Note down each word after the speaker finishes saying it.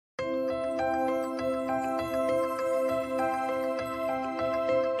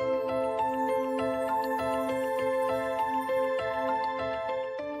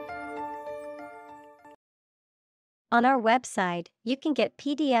On our website, you can get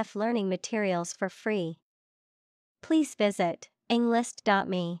PDF learning materials for free. Please visit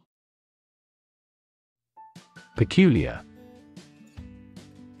englist.me. Peculiar.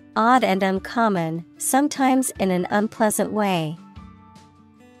 Odd and uncommon, sometimes in an unpleasant way.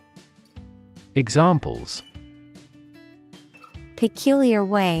 Examples: Peculiar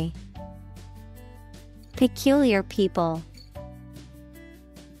way. Peculiar people.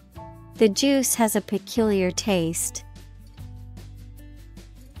 The juice has a peculiar taste.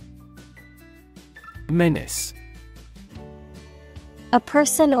 Menace. A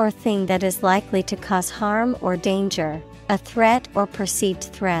person or thing that is likely to cause harm or danger, a threat or perceived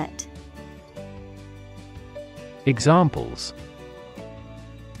threat. Examples: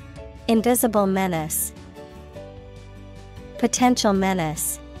 Invisible menace. Potential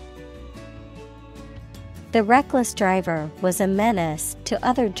menace. The reckless driver was a menace to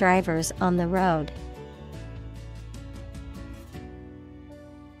other drivers on the road.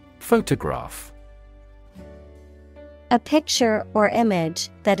 Photograph. A picture or image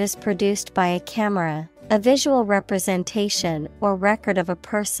that is produced by a camera, a visual representation or record of a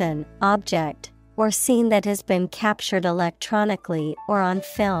person, object, or scene that has been captured electronically or on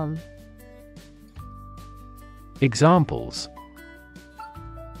film. Examples: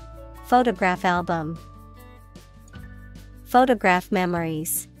 Photograph album. Photograph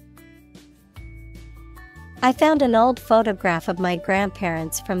memories. I found an old photograph of my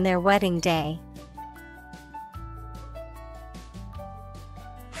grandparents from their wedding day.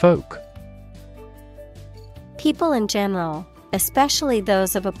 Folk. People in general, especially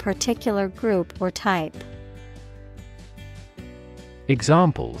those of a particular group or type.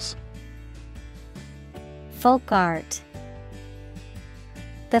 Examples: Folk art.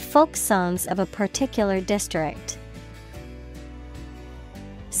 The folk songs of a particular district.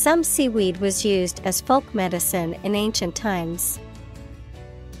 Some seaweed was used as folk medicine in ancient times.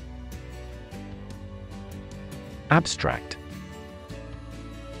 Abstract.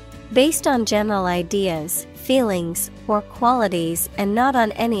 Based on general ideas, feelings, or qualities and not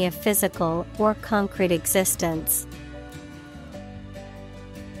on any of physical or concrete existence.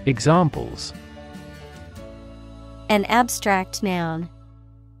 Examples: An abstract noun.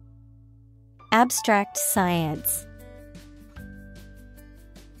 Abstract science.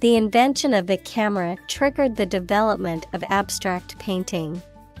 The invention of the camera triggered the development of abstract painting.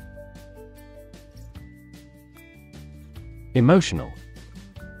 Emotional.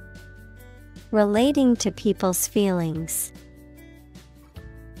 Relating to people's feelings.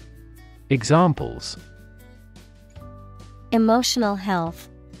 Examples: Emotional health.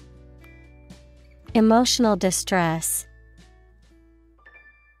 Emotional distress.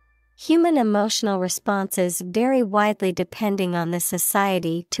 Human emotional responses vary widely depending on the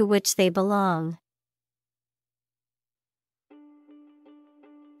society to which they belong.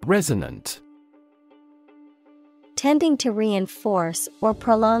 Resonant. Tending to reinforce or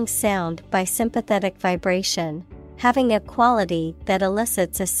prolong sound by sympathetic vibration, having a quality that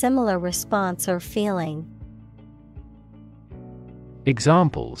elicits a similar response or feeling.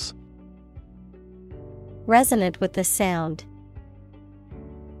 Examples: Resonant with the sound.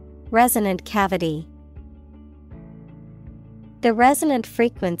 Resonant cavity. The resonant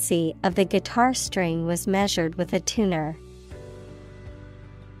frequency of the guitar string was measured with a tuner.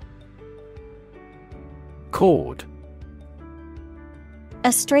 Chord.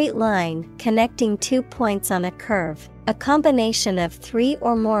 A straight line connecting 2 points on a curve, a combination of 3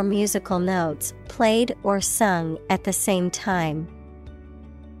 or more musical notes played or sung at the same time.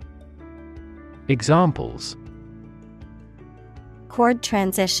 Examples: Chord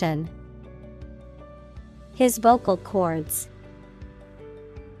transition. His vocal cords.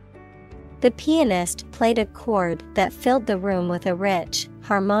 The pianist played a chord that filled the room with a rich,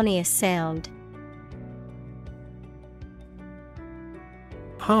 harmonious sound.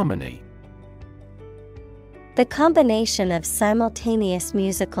 Harmony. The combination of simultaneous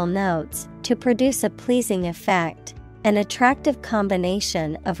musical notes to produce a pleasing effect, an attractive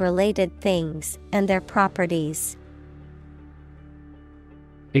combination of related things and their properties.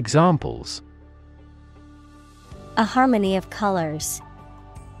 Examples: A harmony of colors.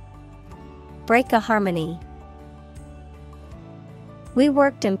 Break a harmony. We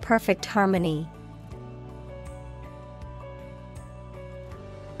worked in perfect harmony.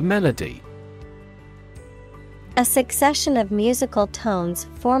 Melody. A succession of musical tones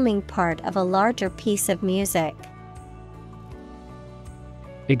forming part of a larger piece of music.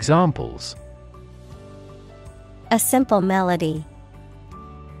 Examples: A simple melody.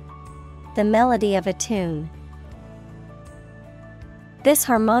 The melody of a tune. This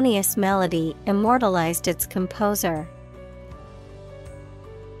harmonious melody immortalized its composer.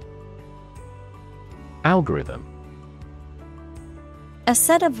 Algorithm. A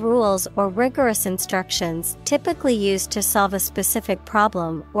set of rules or rigorous instructions typically used to solve a specific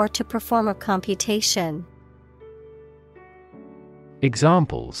problem or to perform a computation.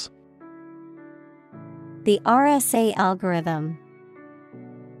 Examples: The RSA algorithm.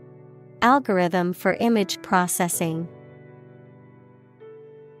 Algorithm for image processing.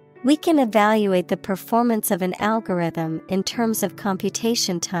 We can evaluate the performance of an algorithm in terms of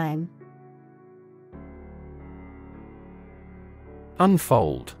computation time.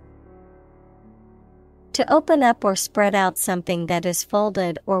 Unfold. To open up or spread out something that is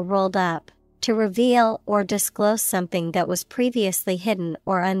folded or rolled up, to reveal or disclose something that was previously hidden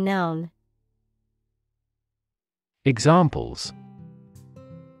or unknown. Examples: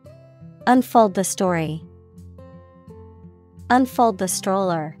 Unfold the story. Unfold the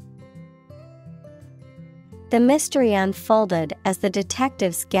stroller. The mystery unfolded as the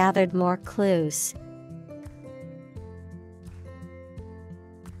detectives gathered more clues.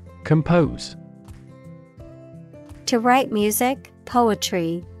 Compose. To write music,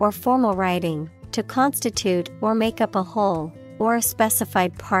 poetry, or formal writing, to constitute or make up a whole, or a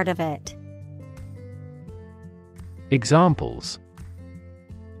specified part of it. Examples: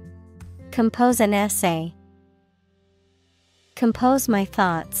 Compose an essay. Compose my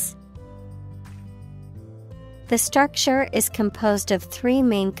thoughts. The structure is composed of 3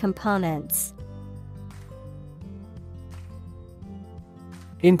 main components.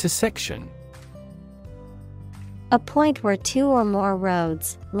 Intersection. A point where 2 or more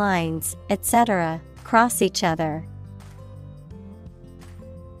roads, lines, etc., cross each other.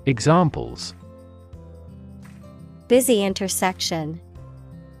 Examples: Busy intersection.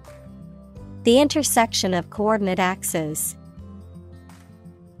 The intersection of coordinate axes.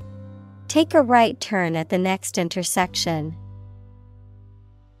 Take a right turn at the next intersection.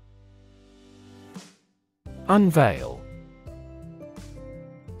 Unveil.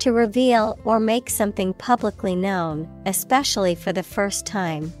 To reveal or make something publicly known, especially for the first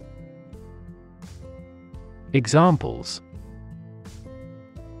time. Examples: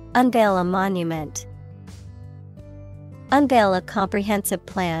 Unveil a monument. Unveil a comprehensive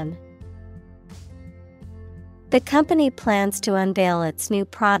plan. The company plans to unveil its new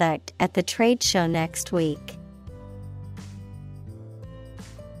product at the trade show next week.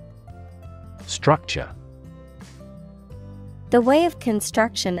 Structure. The way of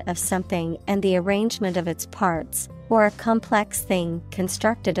construction of something and the arrangement of its parts, or a complex thing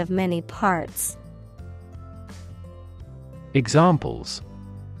constructed of many parts. Examples: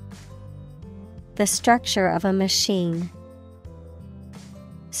 The structure of a machine.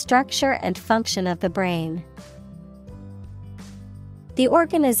 Structure and function of the brain. The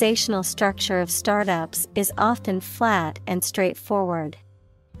organizational structure of startups is often flat and straightforward.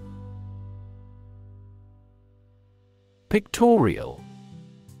 Pictorial.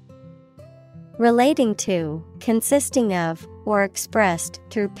 Relating to, consisting of, or expressed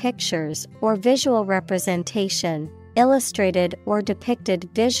through pictures or visual representation, illustrated or depicted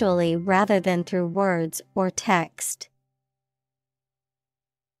visually rather than through words or text.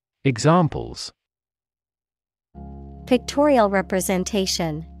 Examples: Pictorial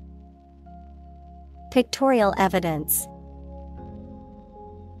representation. Pictorial evidence.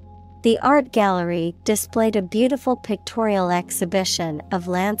 The art gallery displayed a beautiful pictorial exhibition of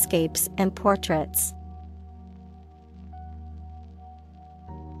landscapes and portraits.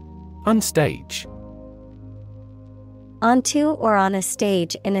 Unstage. Onto or on a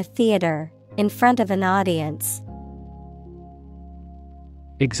stage in a theater, in front of an audience.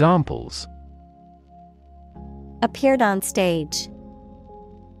 Examples: Appeared on stage.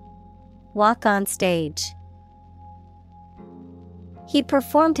 Walk on stage. He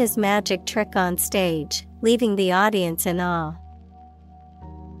performed his magic trick on stage, leaving the audience in awe.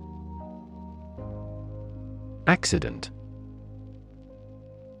 Accident.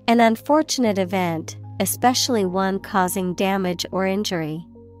 An unfortunate event, especially one causing damage or injury.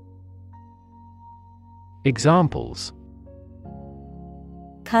 Examples: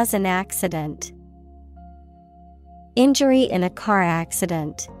 Cause an accident. Injury in a car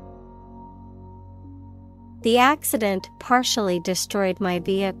accident. The accident partially destroyed my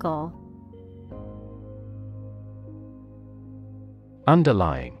vehicle.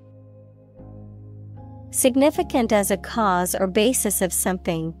 Underlying. Significant as a cause or basis of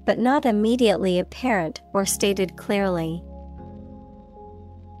something, but not immediately apparent or stated clearly.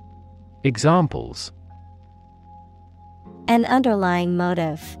 Examples: An underlying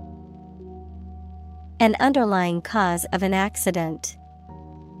motive. An underlying cause of an accident.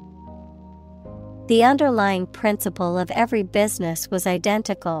 The underlying principle of every business was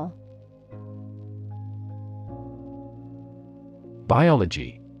identical.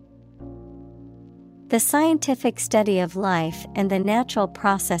 Biology. The scientific study of life and the natural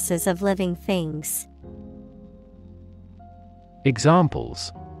processes of living things.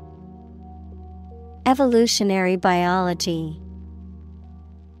 Examples: Evolutionary biology,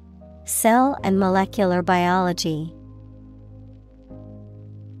 cell and molecular biology.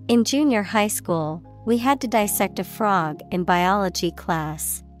 In junior high school, we had to dissect a frog in biology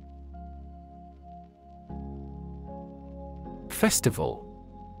class. Festival.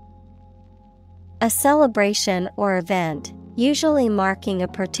 A celebration or event, usually marking a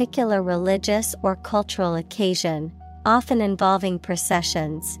particular religious or cultural occasion, often involving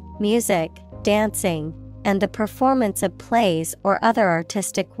processions, music, dancing, and the performance of plays or other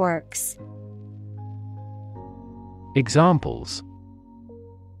artistic works. Examples: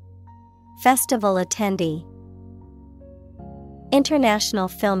 Festival attendee, International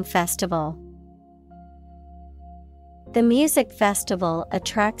Film Festival. The music festival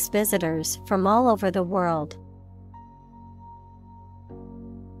attracts visitors from all over the world.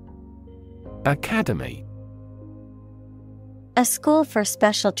 Academy. A school for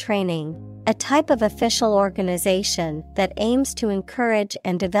special training, a type of official organization that aims to encourage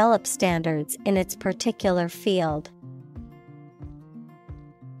and develop standards in its particular field.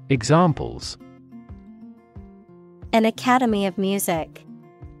 Examples: An academy of music,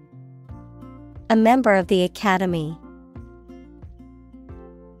 a member of the academy.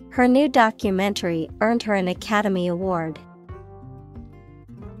 Her new documentary earned her an Academy Award.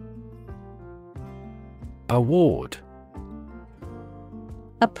 Award.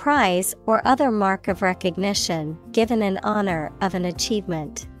 A prize or other mark of recognition given in honor of an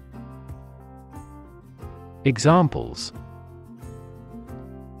achievement. Examples: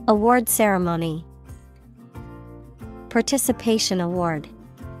 Award ceremony, Participation award.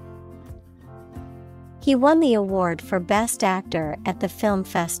 He won the award for Best Actor at the film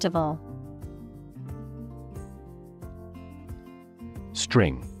festival.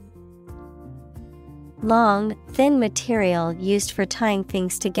 String. Long, thin material used for tying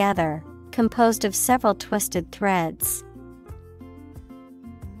things together, composed of several twisted threads.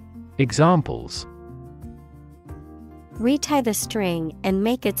 Examples: Retie the string and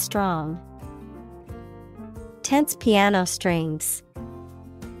make it strong. Tense piano strings.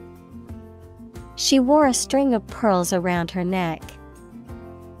 She wore a string of pearls around her neck.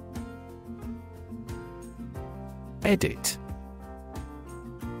 Edit.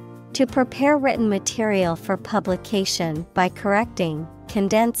 To prepare written material for publication by correcting,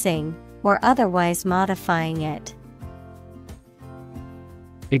 condensing, or otherwise modifying it.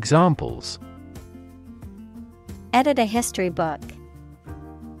 Examples: Edit a history book.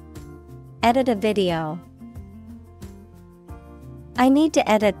 Edit a video. I need to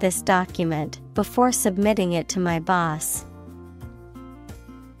edit this document before submitting it to my boss.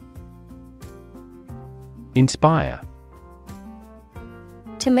 Inspire.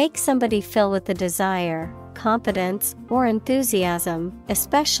 To make somebody feel with the desire, confidence, or enthusiasm,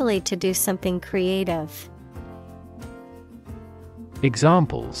 especially to do something creative.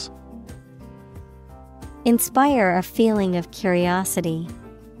 Examples: Inspire a feeling of curiosity.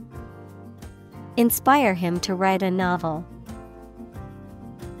 Inspire him to write a novel.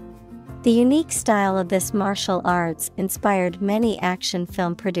 The unique style of this martial arts inspired many action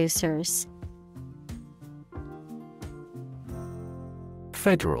film producers.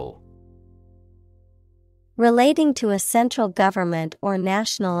 Federal. Relating to a central government or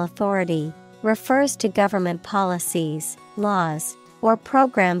national authority, refers to government policies, laws, or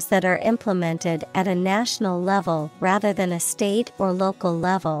programs that are implemented at a national level rather than a state or local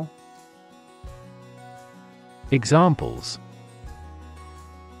level. Examples: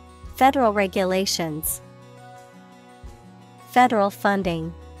 Federal regulations. Federal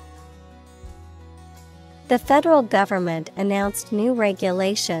funding. The federal government announced new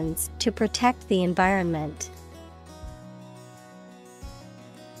regulations to protect the environment.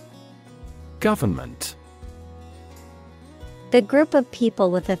 Government. The group of people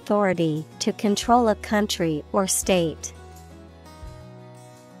with authority to control a country or state.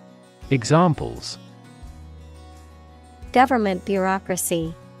 Examples: Government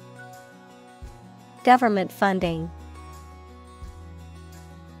bureaucracy. Government funding.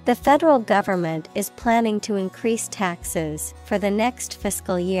 The federal government is planning to increase taxes for the next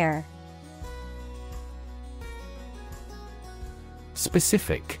fiscal year.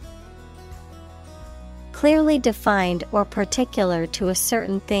 Specific. Clearly defined or particular to a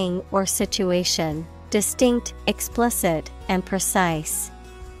certain thing or situation, distinct, explicit, and precise.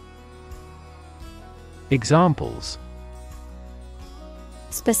 Examples.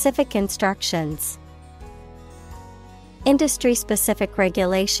 Specific instructions. Industry-specific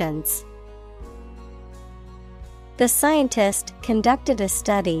regulations. The scientist conducted a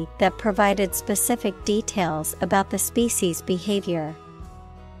study that provided specific details about the species' behavior.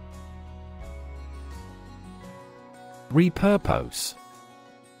 Repurpose.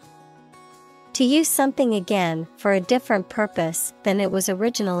 To use something again for a different purpose than it was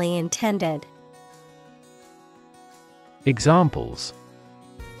originally intended. Examples.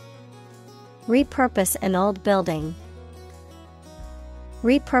 Repurpose an old building.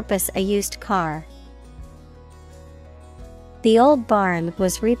 Repurpose a used car. The old barn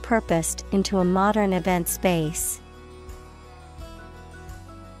was repurposed into a modern event space.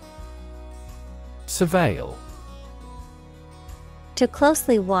 Surveil. To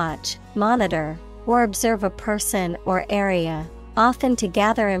closely watch, monitor, or observe a person or area, often to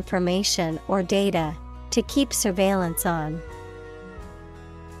gather information or data, to keep surveillance on.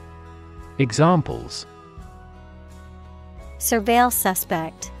 Examples. Surveil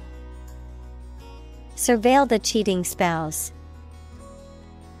suspect. Surveil the cheating spouse.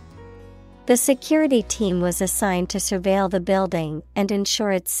 The security team was assigned to surveil the building and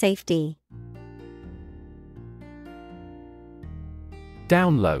ensure its safety.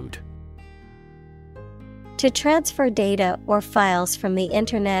 Download. To transfer data or files from the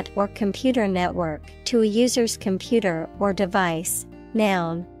Internet or computer network to a user's computer or device.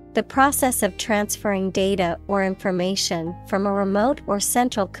 Noun. The process of transferring data or information from a remote or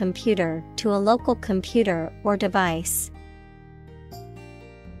central computer to a local computer or device.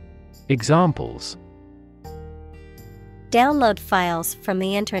 Examples. Download files from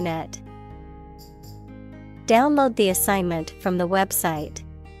the Internet. Download the assignment from the website.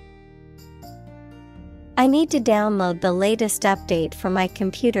 I need to download the latest update for my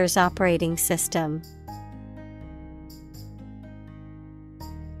computer's operating system.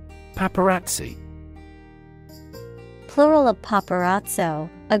 Paparazzi. Plural of paparazzo,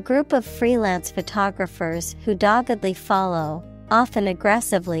 a group of freelance photographers who doggedly follow, often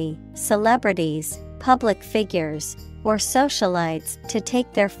aggressively, celebrities, public figures, or socialites to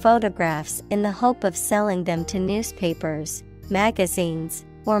take their photographs in the hope of selling them to newspapers, magazines,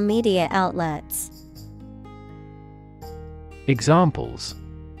 or media outlets. Examples.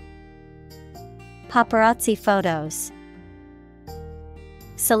 Paparazzi photos.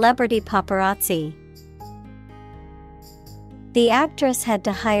 Celebrity paparazzi. The actress had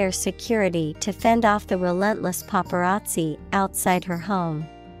to hire security to fend off the relentless paparazzi outside her home.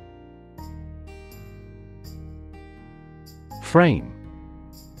 Frame.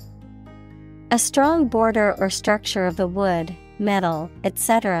 A strong border or structure of the wood, metal,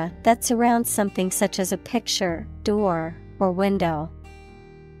 etc. that surrounds something such as a picture, door, or window.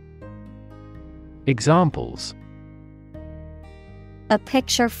 Examples. A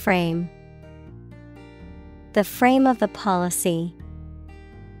picture frame. The frame of the policy.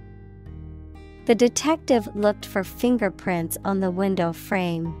 The detective looked for fingerprints on the window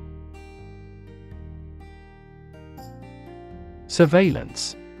frame.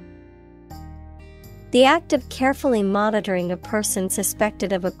 Surveillance. The act of carefully monitoring a person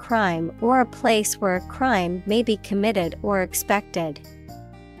suspected of a crime or a place where a crime may be committed or expected.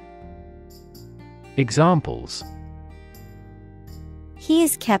 Examples. He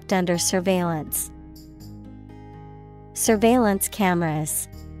is kept under surveillance. Surveillance cameras.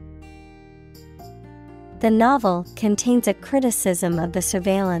 The novel contains a criticism of the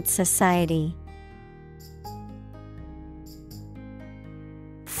surveillance society.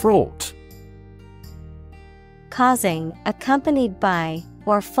 Fraught. Causing, accompanied by,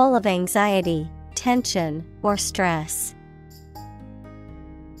 or full of anxiety, tension, or stress.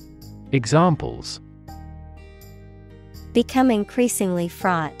 Examples. Become increasingly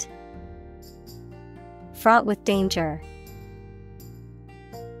fraught. Fraught with danger.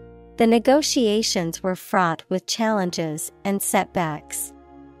 The negotiations were fraught with challenges and setbacks.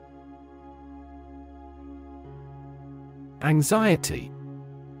 Anxiety.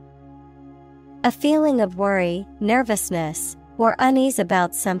 A feeling of worry, nervousness, or unease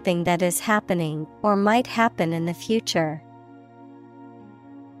about something that is happening or might happen in the future.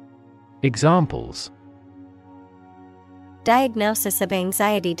 Examples. Diagnosis of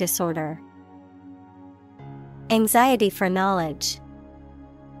anxiety disorder. Anxiety for knowledge.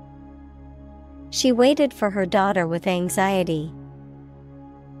 She waited for her daughter with anxiety.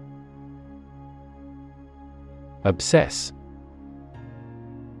 Obsess.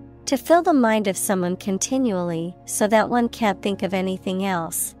 To fill the mind of someone continually so that one can't think of anything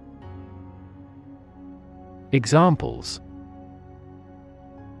else. Examples.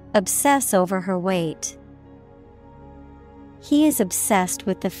 Obsess over her weight. He is obsessed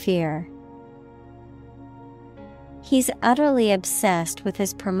with the fear. He's utterly obsessed with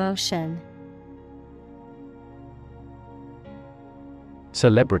his promotion.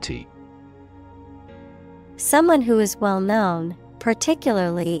 Celebrity. Someone who is well known,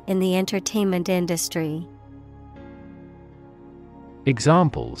 particularly in the entertainment industry.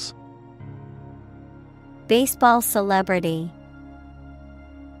 Examples: Baseball celebrity.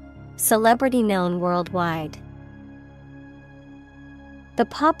 Celebrity known worldwide. The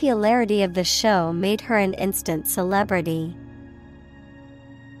popularity of the show made her an instant celebrity.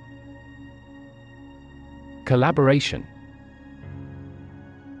 Collaboration.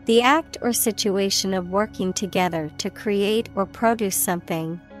 The act or situation of working together to create or produce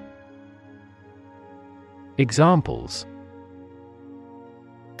something. Examples: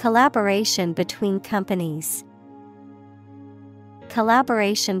 Collaboration between companies.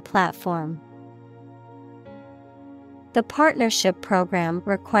 Collaboration platform. The partnership program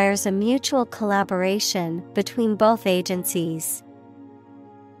requires a mutual collaboration between both agencies.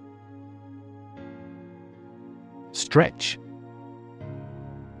 Stretch.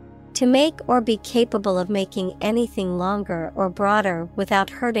 To make or be capable of making anything longer or broader without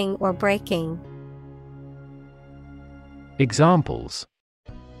hurting or breaking. Examples: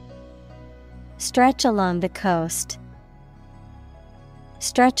 Stretch along the coast.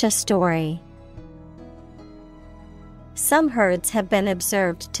 Stretch a story. Some herds have been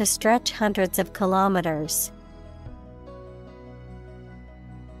observed to stretch hundreds of kilometers.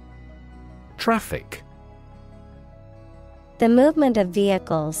 Traffic. The movement of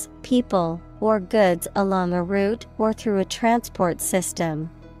vehicles, people, or goods along a route or through a transport system.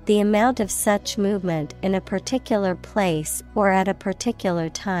 The amount of such movement in a particular place or at a particular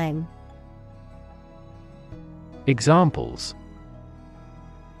time. Examples: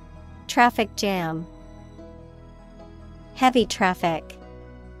 Traffic jam. Heavy traffic.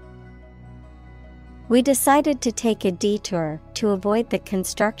 We decided to take a detour to avoid the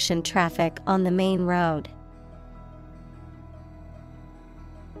construction traffic on the main road.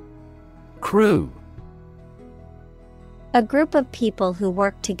 Crew. A group of people who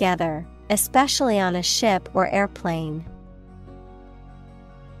work together, especially on a ship or airplane.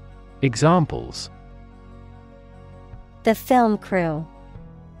 Examples: The film crew.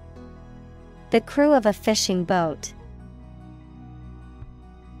 The crew of a fishing boat.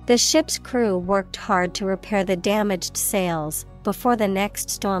 The ship's crew worked hard to repair the damaged sails before the next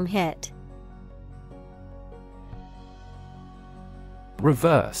storm hit.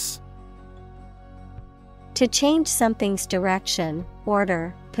 Reverse. To change something's direction,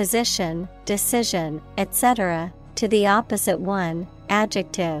 order, position, decision, etc., to the opposite one,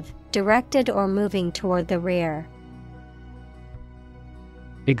 adjective, directed or moving toward the rear.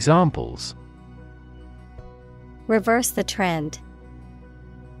 Examples: Reverse the trend.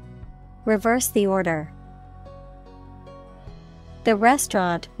 Reverse the order. The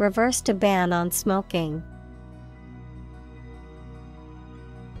restaurant reversed a ban on smoking.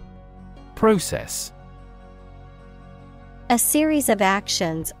 Process. A series of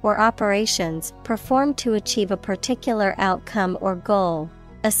actions or operations performed to achieve a particular outcome or goal.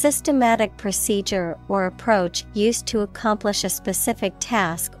 A systematic procedure or approach used to accomplish a specific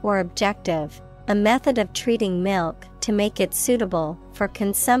task or objective. A method of treating milk to make it suitable for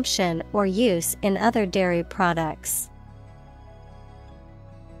consumption or use in other dairy products.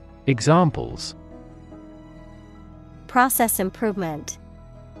 Examples: Process improvement.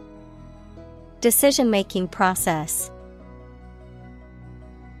 Decision-making process.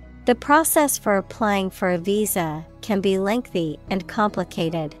 The process for applying for a visa can be lengthy and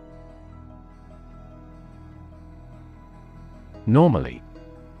complicated. Normally.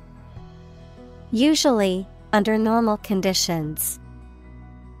 Usually, under normal conditions.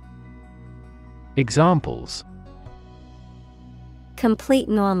 Examples: Complete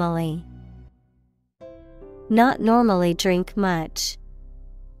normally. Not normally drink much.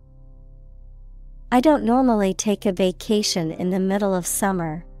 I don't normally take a vacation in the middle of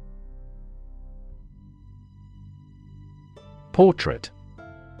summer. Portrait.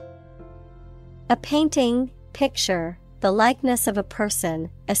 A painting, picture, the likeness of a person,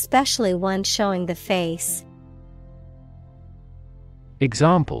 especially one showing the face.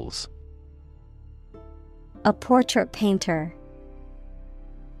 Examples: A portrait painter.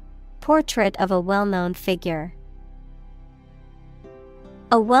 Portrait of a well-known figure.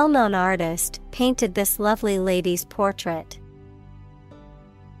 A well-known artist painted this lovely lady's portrait.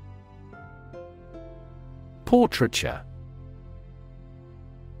 Portraiture.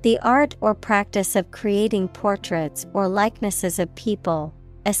 The art or practice of creating portraits or likenesses of people,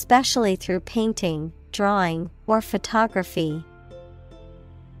 especially through painting, drawing, or photography.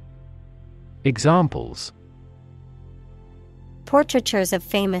 Examples: Portraitures of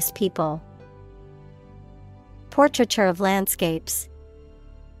famous people. Portraiture of landscapes.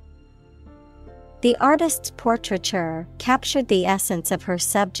 The artist's portraiture captured the essence of her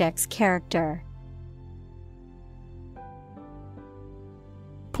subject's character.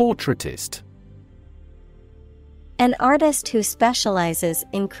 Portraitist. An artist who specializes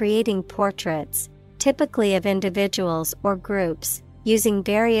in creating portraits, typically of individuals or groups, using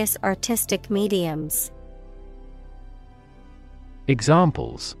various artistic mediums.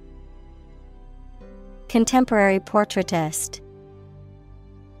 Examples: Contemporary portraitist.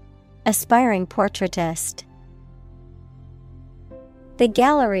 Aspiring portraitist. The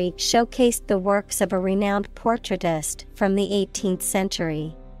gallery showcased the works of a renowned portraitist from the 18th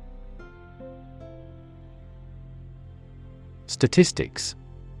century. Statistics.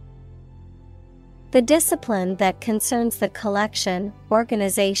 The discipline that concerns the collection,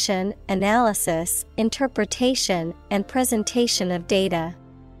 organization, analysis, interpretation, and presentation of data.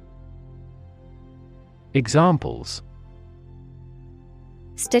 Examples: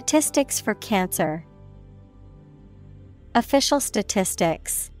 Statistics for cancer. Official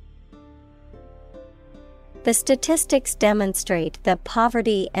statistics. The statistics demonstrate that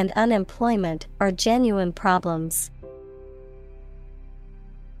poverty and unemployment are genuine problems.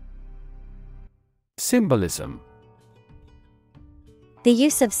 Symbolism. The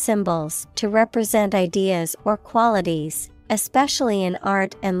use of symbols to represent ideas or qualities, especially in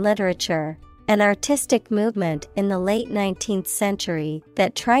art and literature, an artistic movement in the late 19th century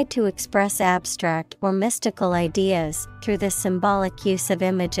that tried to express abstract or mystical ideas through the symbolic use of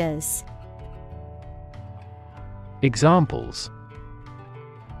images. Examples: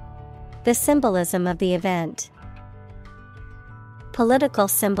 The symbolism of the event. Political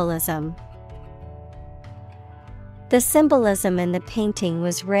symbolism. The symbolism in the painting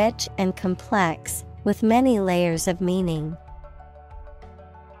was rich and complex, with many layers of meaning.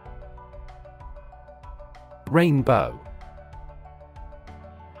 Rainbow.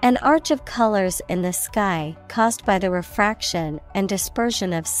 An arch of colors in the sky caused by the refraction and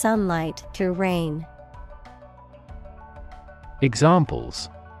dispersion of sunlight through rain. Examples: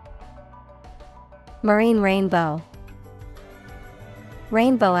 Marine rainbow.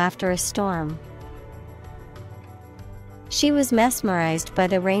 Rainbow after a storm. She was mesmerized by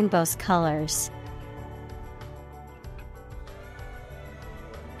the rainbow's colors.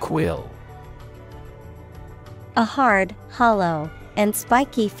 Quill. A hard, hollow, and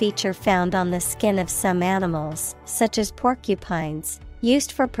spiky feature found on the skin of some animals, such as porcupines,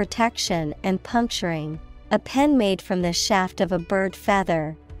 used for protection and puncturing. A pen made from the shaft of a bird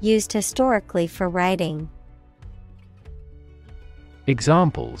feather, used historically for writing.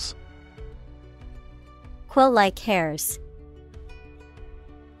 Examples: Quill-like hairs.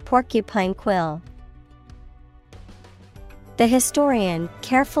 Porcupine quill. The historian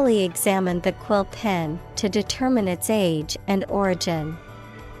carefully examined the quill pen to determine its age and origin.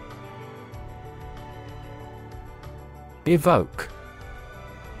 Evoke.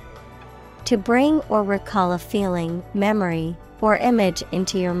 To bring or recall a feeling, memory, or image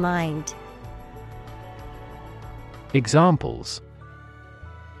into your mind. Examples: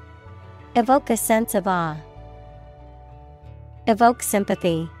 Evoke a sense of awe. Evoke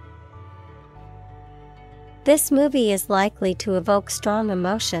sympathy. This movie is likely to evoke strong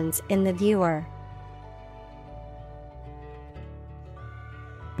emotions in the viewer.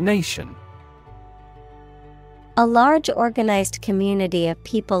 Nation. A large organized community of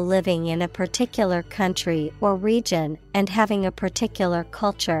people living in a particular country or region and having a particular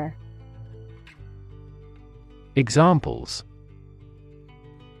culture. Examples: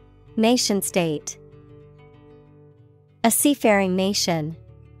 Nation-state. A seafaring nation.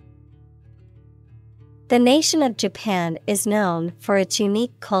 The nation of Japan is known for its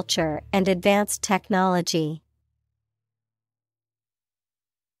unique culture and advanced technology.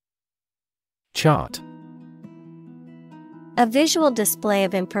 Chart. A visual display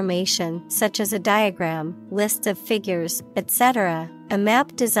of information such as a diagram, lists of figures, etc., a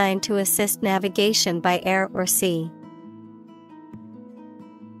map designed to assist navigation by air or sea.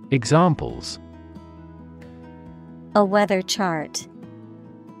 Examples: A weather chart.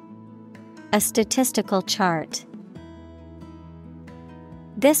 A statistical chart.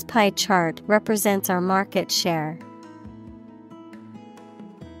 This pie chart represents our market share.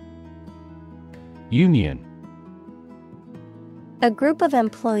 Union. A group of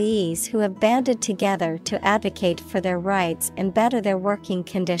employees who have banded together to advocate for their rights and better their working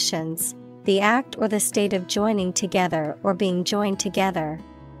conditions. The act or the state of joining together or being joined together.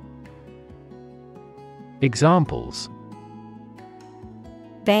 Examples: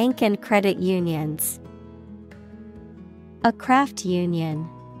 bank and credit unions. A craft union.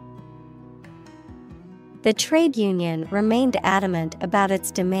 The trade union remained adamant about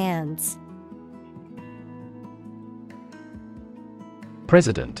its demands.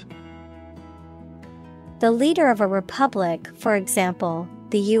 President: The leader of a republic, for example,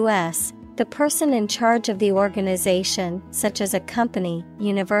 the U.S., the person in charge of the organization, such as a company,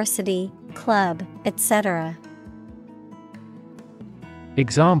 university, club, etc.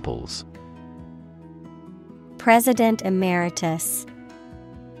 Examples: President Emeritus,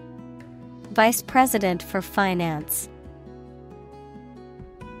 Vice President for Finance.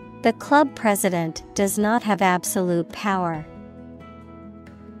 The club president does not have absolute power.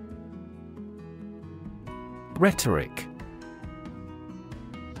 Rhetoric: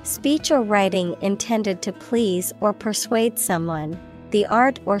 Speech or writing intended to please or persuade someone, the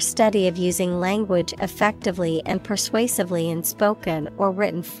art or study of using language effectively and persuasively in spoken or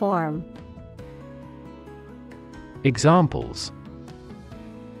written form. Examples: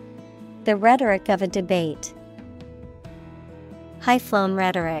 The rhetoric of a debate. High-flown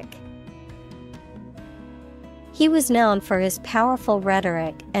rhetoric. He was known for his powerful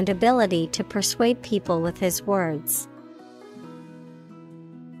rhetoric and ability to persuade people with his words.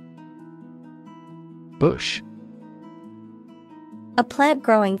 Bush: A plant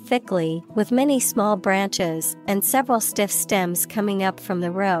growing thickly, with many small branches and several stiff stems coming up from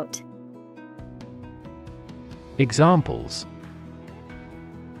the root. Examples: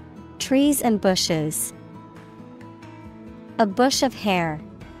 Trees and bushes. A bush of hair.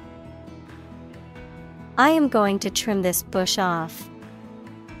 I am going to trim this bush off.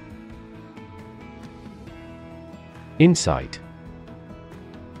 Insight: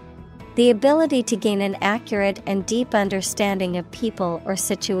 The ability to gain an accurate and deep understanding of people or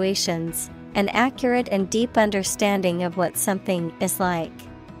situations, an accurate and deep understanding of what something is like.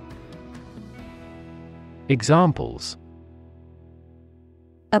 Examples: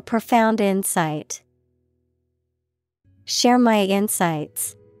 A profound insight. Share my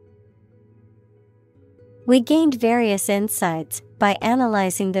insights. We gained various insights by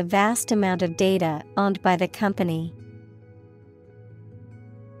analyzing the vast amount of data owned by the company.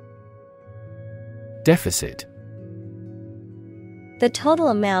 Deficit: The total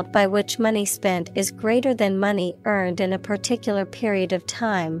amount by which money spent is greater than money earned in a particular period of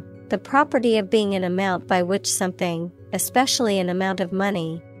time, the property of being an amount by which something, especially an amount of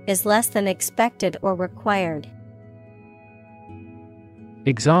money, is less than expected or required.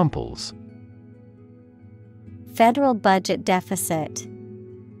 Examples: Federal budget deficit.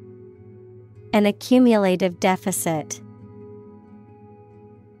 An accumulative deficit.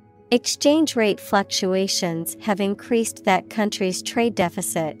 Exchange rate fluctuations have increased that country's trade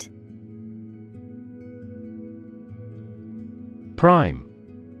deficit. Prime: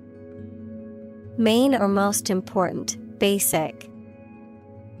 Main or most important, basic.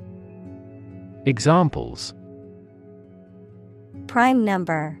 Examples: Prime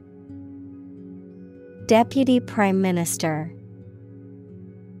number. Deputy Prime Minister.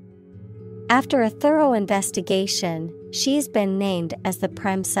 After a thorough investigation, she's been named as the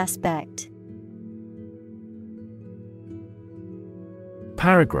prime suspect.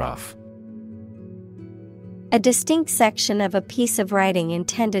 Paragraph: A distinct section of a piece of writing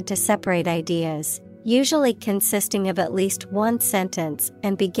intended to separate ideas, usually consisting of at least one sentence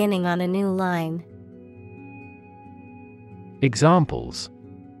and beginning on a new line. Examples: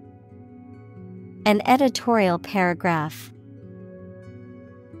 An editorial paragraph.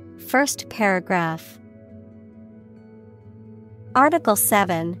 First paragraph. Article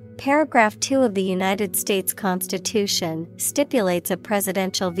 7, Paragraph 2 of the United States Constitution stipulates a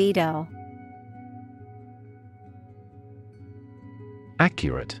presidential veto.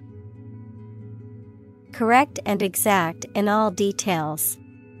 Accurate: Correct and exact in all details.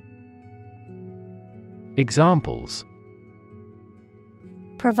 Examples: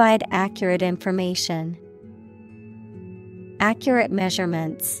 Provide accurate information. Accurate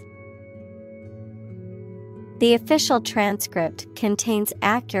measurements. The official transcript contains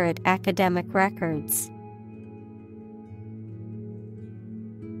accurate academic records.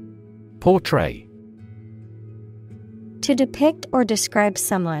 Portray: To depict or describe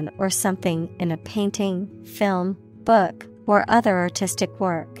someone or something in a painting, film, book, or other artistic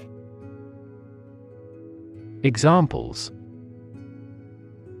work. Examples: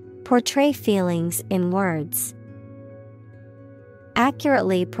 Portray feelings in words.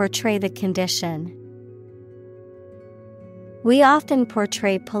 Accurately portray the condition. We often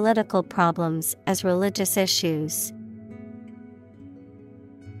portray political problems as religious issues.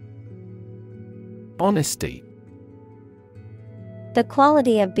 Honesty. The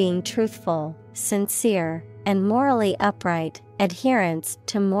quality of being truthful, sincere, and morally upright, adherence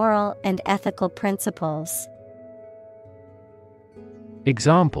to moral and ethical principles.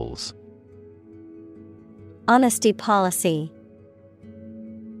 Examples: Honesty policy.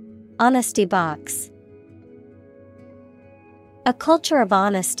 Honesty box. A culture of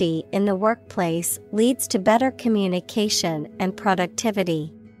honesty in the workplace leads to better communication and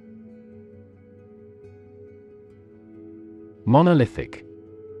productivity. Monolithic.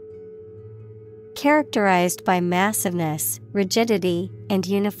 Characterized by massiveness, rigidity, and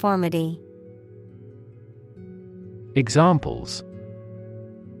uniformity. Examples: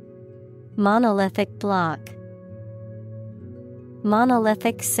 Monolithic block.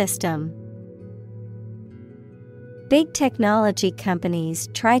 Monolithic system. Big technology companies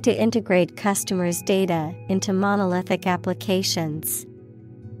try to integrate customers' data into monolithic applications.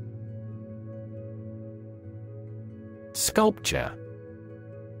 Sculpture.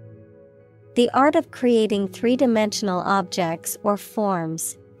 The art of creating three-dimensional objects or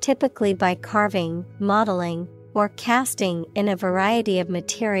forms, typically by carving, modeling, or casting in a variety of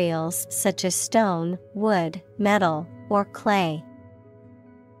materials such as stone, wood, metal, or clay.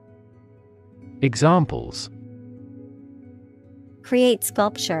 Examples: Create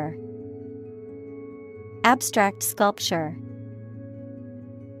sculpture. Abstract sculpture.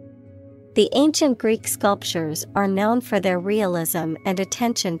 The ancient Greek sculptures are known for their realism and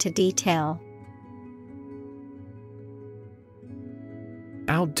attention to detail.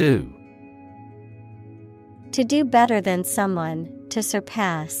 Outdo. To do better than someone, to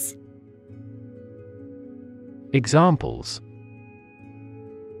surpass. Examples: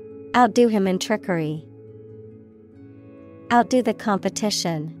 Outdo him in trickery. Outdo the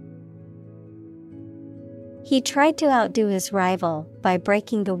competition. He tried to outdo his rival by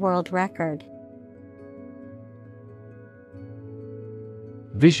breaking the world record.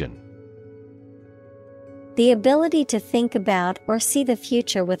 Vision. The ability to think about or see the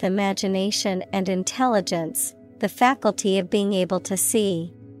future with imagination and intelligence, the faculty of being able to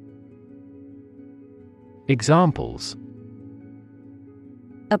see. Examples: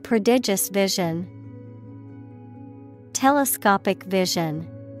 A prodigious vision. Telescopic vision.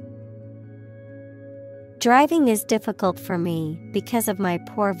 Driving is difficult for me because of my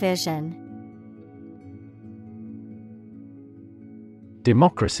poor vision.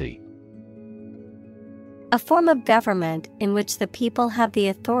 Democracy. A form of government in which the people have the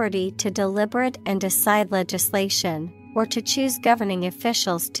authority to deliberate and decide legislation, or to choose governing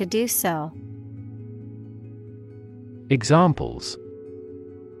officials to do so. Examples: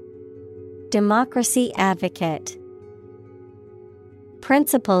 Democracy advocate.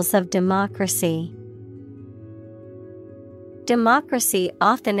 Principles of democracy. Democracy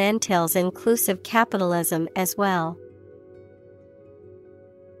often entails inclusive capitalism as well.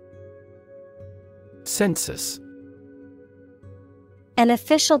 Census. An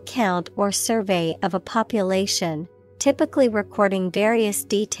official count or survey of a population, typically recording various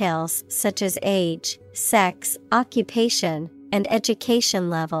details such as age, sex, occupation, and education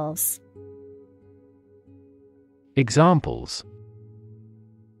levels. Examples: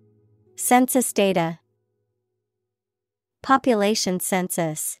 Census data. Population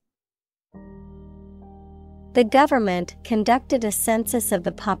census. The government conducted a census of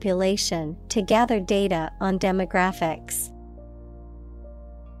the population to gather data on demographics.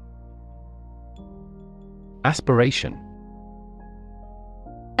 Aspiration.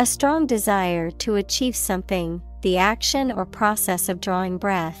 A strong desire to achieve something, the action or process of drawing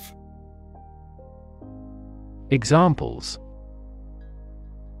breath. Examples: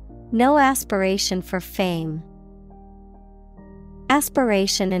 No aspiration for fame.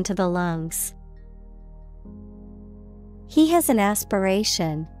 Aspiration into the lungs. He has an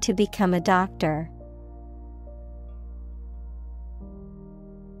aspiration to become a doctor.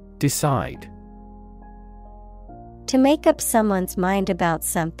 Decide. To make up someone's mind about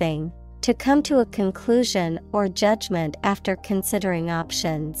something, to come to a conclusion or judgment after considering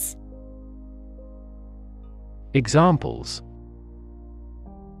options. Examples: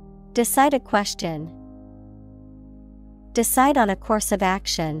 Decide a question. Decide on a course of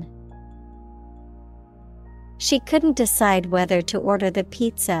action. She couldn't decide whether to order the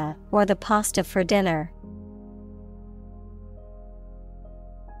pizza or the pasta for dinner.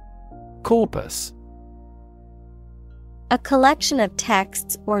 Corpus. A collection of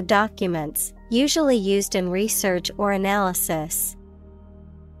texts or documents, usually used in research or analysis.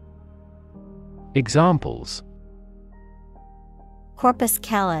 Examples: Corpus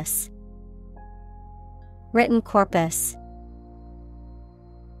callus. Written corpus.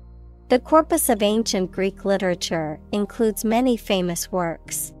 The corpus of ancient Greek literature includes many famous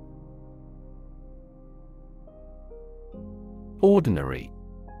works. Ordinary.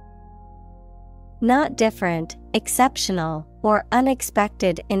 Not different, exceptional, or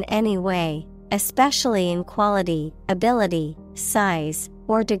unexpected in any way, especially in quality, ability, size,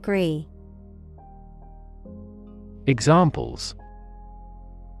 or degree. Examples: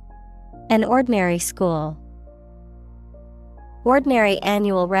 An ordinary school. Ordinary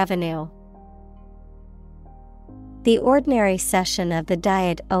annual revenue. The ordinary session of the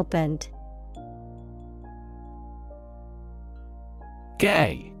Diet opened.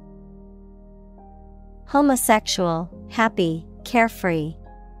 Gay. Homosexual, happy, carefree.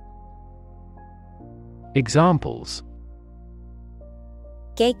 Examples: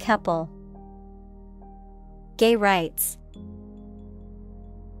 Gay couple. Gay rights.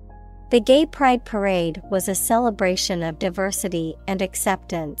 The Gay Pride Parade was a celebration of diversity and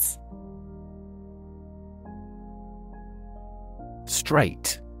acceptance.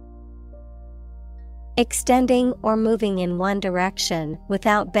 Straight. Extending or moving in one direction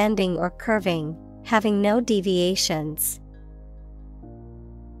without bending or curving, having no deviations.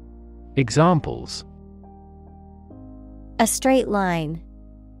 Examples: A straight line.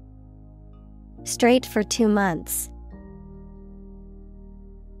 Straight for 2 months.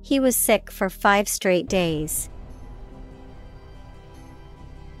 He was sick for 5 straight days.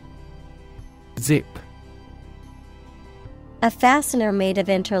 Zip. A fastener made of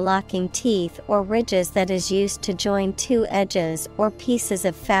interlocking teeth or ridges that is used to join two edges or pieces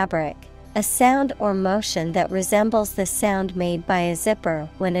of fabric. A sound or motion that resembles the sound made by a zipper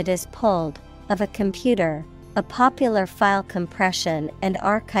when it is pulled, of a computer, a popular file compression and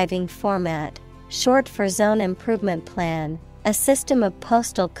archiving format, short for Zone Improvement Plan, a system of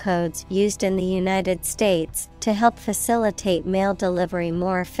postal codes used in the United States to help facilitate mail delivery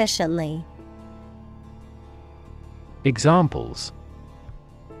more efficiently. Examples: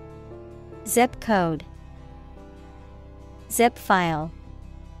 Zip code. Zip file.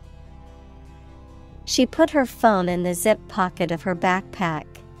 She put her phone in the zip pocket of her backpack.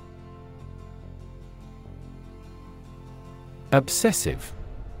 Obsessive.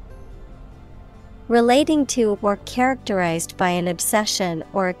 Relating to or characterized by an obsession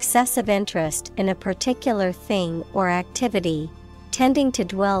or excessive interest in a particular thing or activity, tending to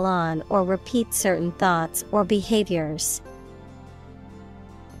dwell on or repeat certain thoughts or behaviors.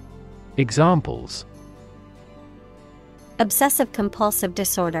 Examples: Obsessive-compulsive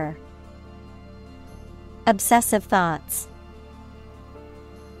disorder. Obsessive thoughts.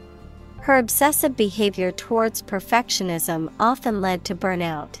 Her obsessive behavior towards perfectionism often led to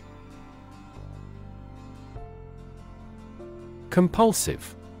burnout.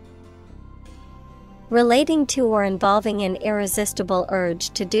 Compulsive. Relating to or involving an irresistible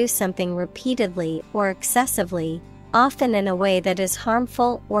urge to do something repeatedly or excessively, often in a way that is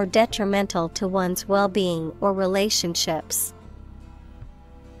harmful or detrimental to one's well-being or relationships.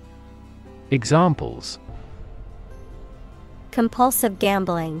 Examples: Compulsive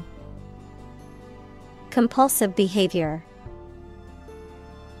gambling. Compulsive behavior.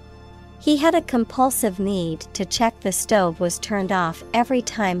 He had a compulsive need to check the stove was turned off every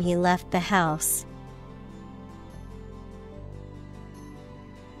time he left the house.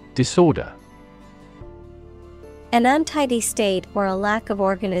 Disorder. An untidy state or a lack of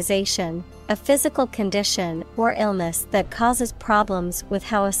organization, a physical condition or illness that causes problems with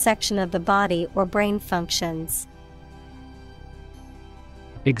how a section of the body or brain functions.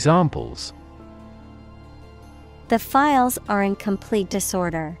 Examples: The files are in complete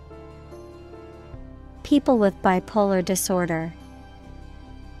disorder. People with bipolar disorder.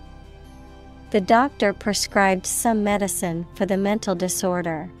 The doctor prescribed some medicine for the mental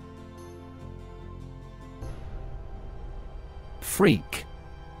disorder. Freak.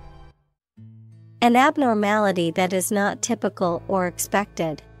 An abnormality that is not typical or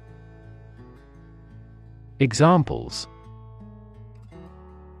expected. Examples: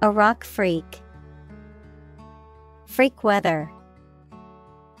 A rock freak. Freak weather.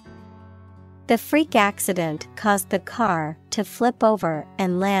 The freak accident caused the car to flip over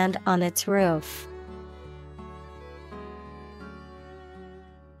and land on its roof.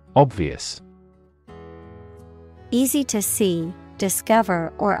 Obvious. Easy to see,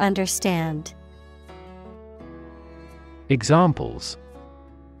 discover, or understand. Examples: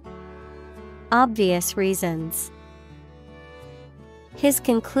 Obvious reasons. His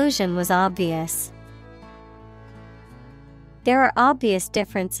conclusion was obvious. There are obvious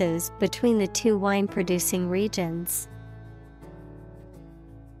differences between the two wine-producing regions.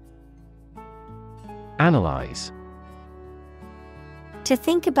 Analyze. To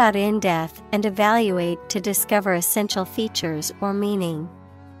think about in depth and evaluate to discover essential features or meaning.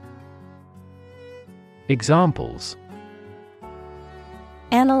 Examples: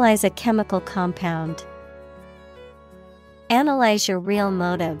 Analyze a chemical compound. Analyze your real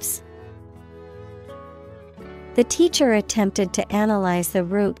motives. The teacher attempted to analyze the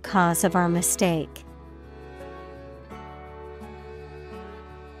root cause of our mistake.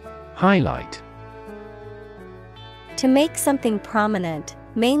 Highlight. To make something prominent,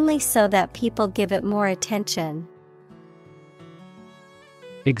 mainly so that people give it more attention.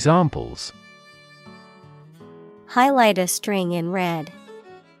 Examples: Highlight a string in red.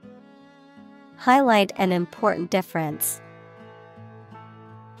 Highlight an important difference.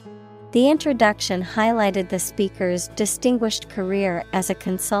 The introduction highlighted the speaker's distinguished career as a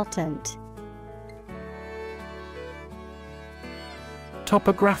consultant.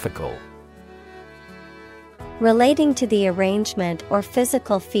 Topographical. Relating to the arrangement or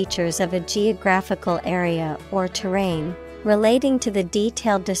physical features of a geographical area or terrain, relating to the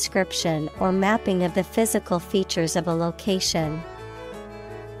detailed description or mapping of the physical features of a location.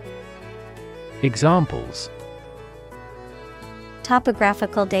 Examples: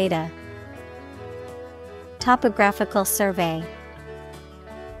 Topographical data. Topographical survey.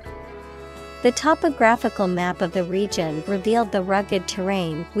 The topographical map of the region revealed the rugged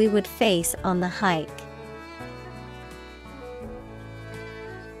terrain we would face on the hike.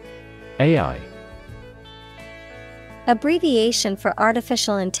 AI. Abbreviation for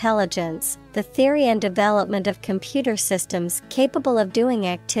artificial intelligence, the theory and development of computer systems capable of doing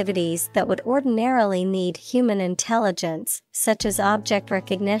activities that would ordinarily need human intelligence, such as object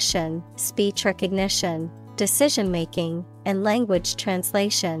recognition, speech recognition, decision-making, and language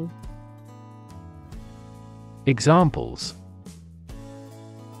translation. Examples: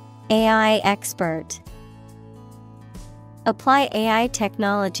 AI expert. Apply AI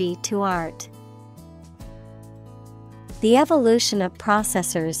technology to art. The evolution of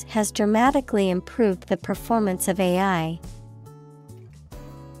processors has dramatically improved the performance of AI.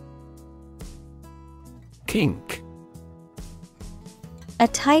 Kink. A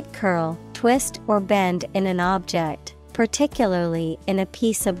tight curl, twist, or bend in an object, particularly in a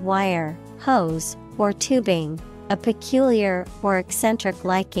piece of wire, hose, or tubing, a peculiar or eccentric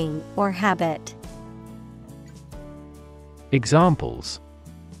liking or habit. Examples: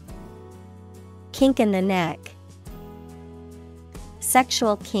 Kink in the neck.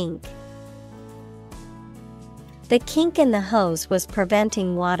 Sexual kink. The kink in the hose was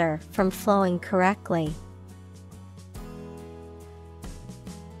preventing water from flowing correctly.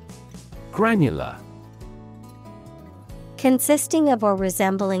 Granular. Consisting of or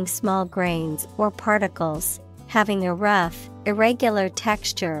resembling small grains or particles, having a rough, irregular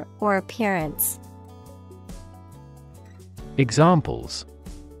texture or appearance. Examples: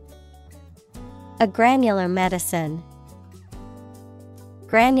 A granular medicine.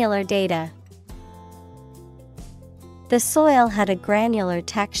 Granular data. The soil had a granular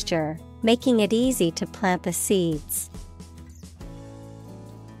texture, making it easy to plant the seeds.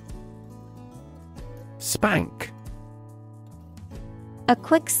 Spank. A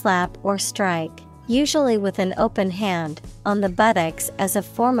quick slap or strike, usually with an open hand, on the buttocks as a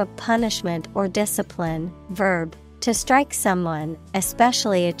form of punishment or discipline. Verb: to strike someone,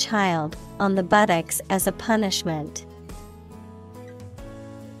 especially a child, on the buttocks as a punishment.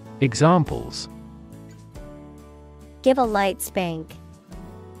 Examples: Give a light spank.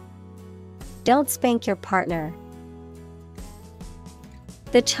 Don't spank your partner.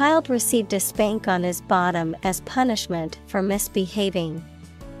 The child received a spank on his bottom as punishment for misbehaving.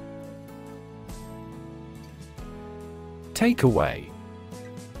 Takeaway.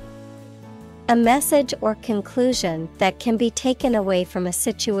 A message or conclusion that can be taken away from a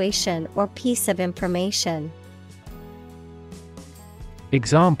situation or piece of information.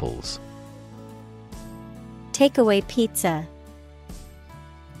 Examples: Takeaway pizza.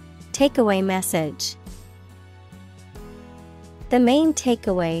 Takeaway message. The main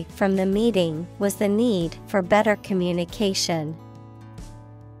takeaway from the meeting was the need for better communication.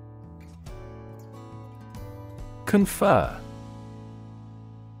 Confer.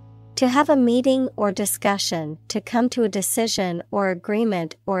 To have a meeting or discussion, to come to a decision or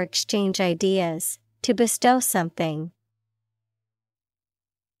agreement or exchange ideas, to bestow something.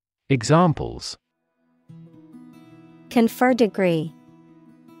 Examples: Confer degree.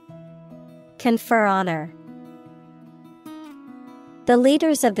 Confer honor. The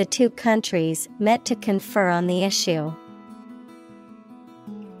leaders of the two countries met to confer on the issue.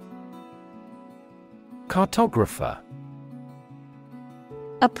 Cartographer.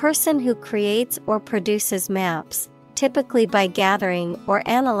 A person who creates or produces maps, typically by gathering or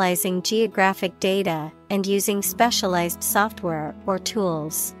analyzing geographic data and using specialized software or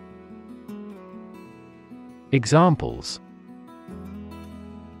tools. Examples: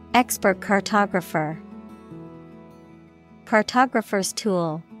 Expert cartographer, cartographer's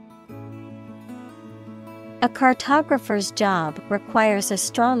tool. A cartographer's job requires a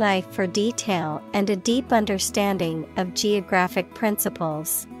strong eye for detail and a deep understanding of geographic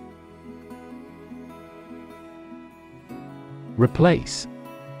principles. Replace.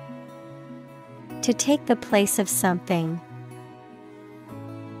 To take the place of something.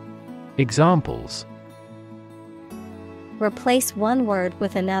 Examples: Replace one word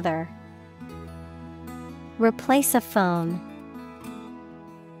with another. Replace a phone.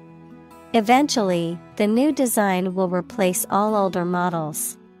 Eventually, the new design will replace all older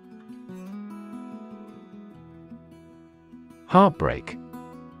models. Heartbreak.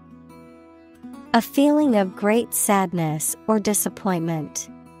 A feeling of great sadness or disappointment.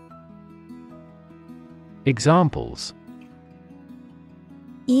 Examples: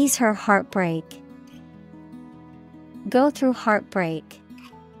 Ease her heartbreak. Go through heartbreak.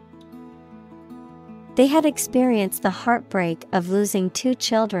 They had experienced the heartbreak of losing 2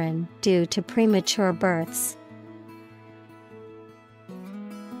 children due to premature births.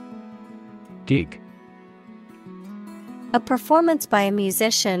 Gig. A performance by a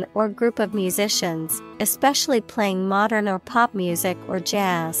musician or group of musicians, especially playing modern or pop music or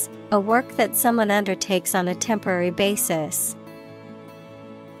jazz, a work that someone undertakes on a temporary basis.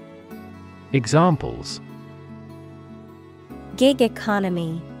 Examples: Gig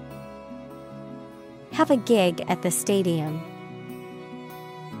economy. Have a gig at the stadium.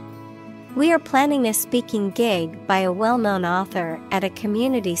 We are planning a speaking gig by a well-known author at a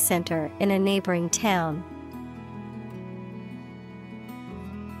community center in a neighboring town.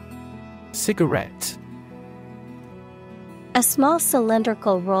 Cigarette. A small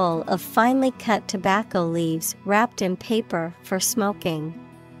cylindrical roll of finely cut tobacco leaves wrapped in paper for smoking.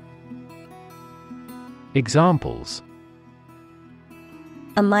 Examples: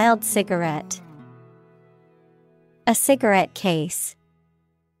 A mild cigarette. A cigarette case.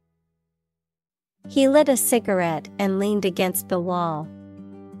 He lit a cigarette and leaned against the wall.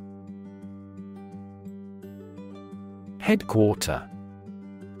 Headquarter.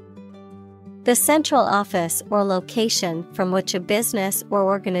 The central office or location from which a business or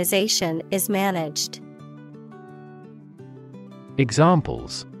organization is managed.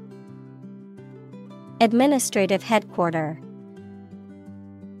 Examples: Administrative headquarter.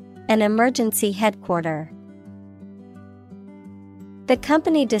 An emergency headquarter. The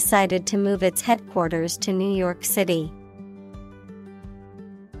company decided to move its headquarters to New York City.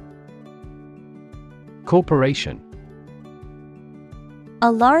 Corporation.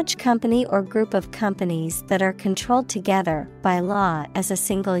 A large company or group of companies that are controlled together by law as a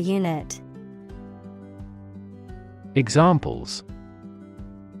single unit. Examples: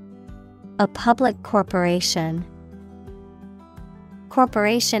 A public corporation.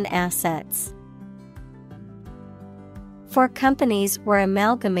 Corporation assets. 4 companies were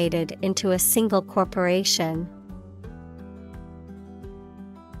amalgamated into a single corporation.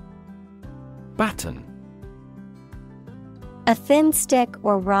 Baton. A thin stick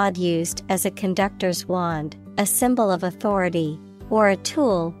or rod used as a conductor's wand, a symbol of authority, or a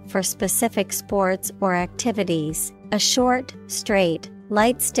tool for specific sports or activities. A short, straight,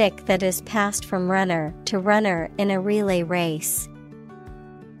 light stick that is passed from runner to runner in a relay race.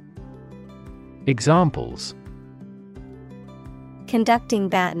 Examples: Conducting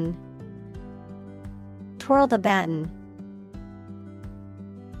baton. Twirl the baton.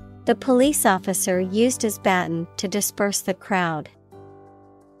 The police officer used his baton to disperse the crowd.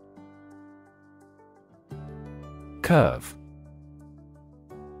 Curve.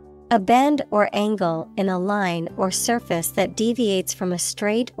 A bend or angle in a line or surface that deviates from a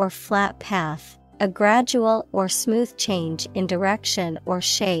straight or flat path, a gradual or smooth change in direction or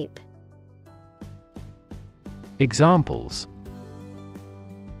shape. Examples: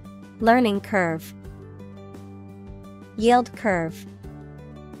 Learning curve. Yield curve.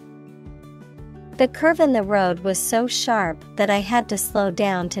 The curve in the road was so sharp that I had to slow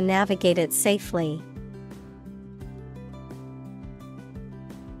down to navigate it safely.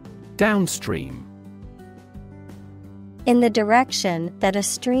 Downstream. In the direction that a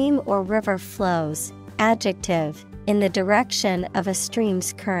stream or river flows. Adjective, in the direction of a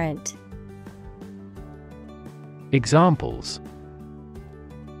stream's current. Examples: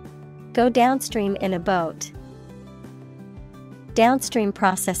 Go downstream in a boat. Downstream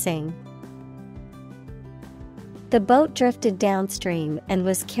processing. The boat drifted downstream and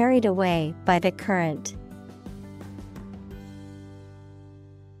was carried away by the current.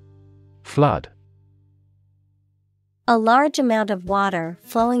 Flood. A large amount of water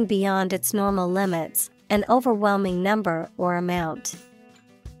flowing beyond its normal limits, an overwhelming number or amount.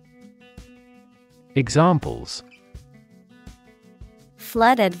 Examples: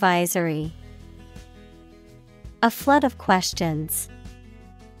 Flood advisory. A flood of questions.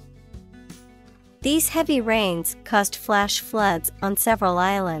 These heavy rains caused flash floods on several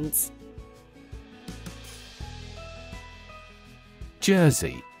islands.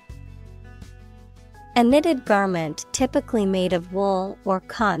 Jersey. A knitted garment typically made of wool or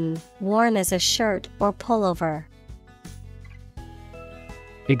cotton, worn as a shirt or pullover.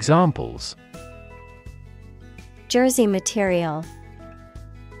 Examples: Jersey material.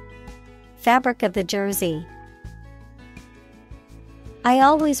 Fabric of the jersey. I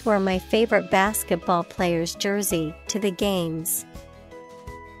always wear my favorite basketball player's jersey to the games.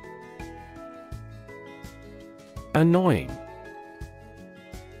 Annoying.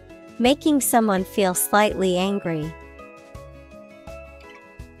 Making someone feel slightly angry.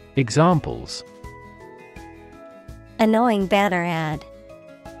 Examples: Annoying banner ad.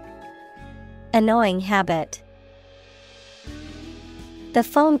 Annoying habit. The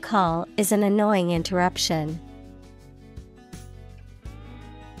phone call is an annoying interruption.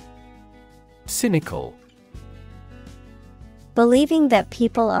 Cynical. Believing that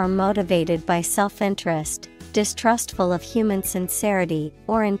people are motivated by self-interest, distrustful of human sincerity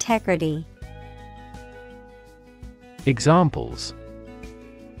or integrity. Examples: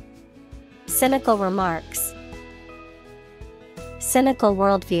 Cynical remarks. Cynical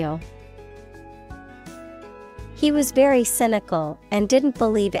worldview. He was very cynical and didn't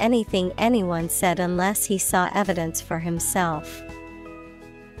believe anything anyone said unless he saw evidence for himself.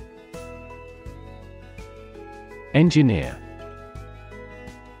 Engineer.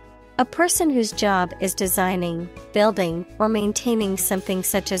 A person whose job is designing, building, or maintaining something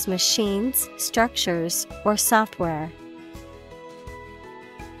such as machines, structures, or software.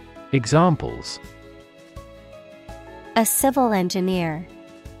 Examples: A civil engineer.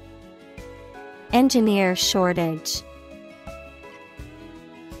 Engineer shortage.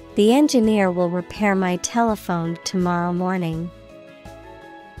 The engineer will repair my telephone tomorrow morning.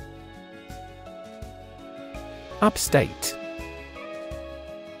 Upstate.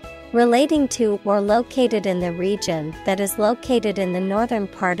 Relating to or located in the region that is located in the northern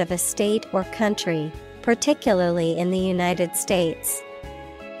part of a state or country, particularly in the United States.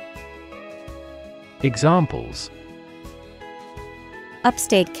 Examples: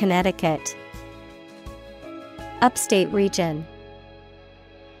 Upstate Connecticut. Upstate region.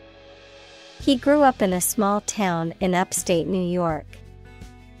 He grew up in a small town in upstate New York.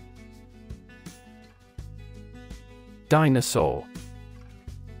 Dinosaur.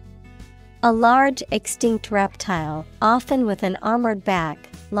 A large extinct reptile, often with an armored back,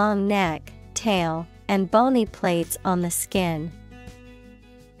 long neck, tail, and bony plates on the skin.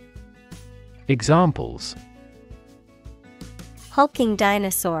 Examples: Hulking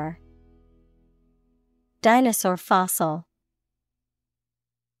dinosaur. Dinosaur fossil.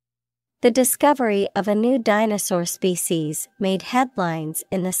 The discovery of a new dinosaur species made headlines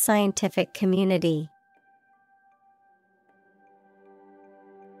in the scientific community.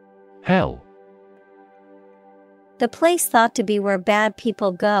 Hell. The place thought to be where bad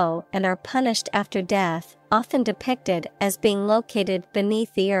people go and are punished after death, often depicted as being located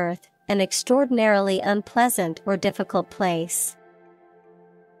beneath the earth, an extraordinarily unpleasant or difficult place.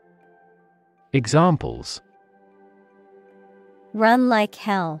 Examples: Run like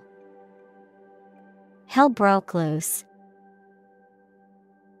hell. Hell broke loose.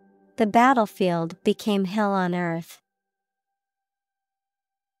 The battlefield became hell on earth.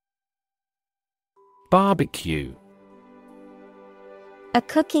 Barbecue. A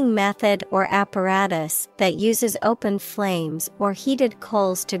cooking method or apparatus that uses open flames or heated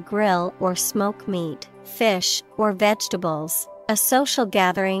coals to grill or smoke meat, fish, or vegetables. A social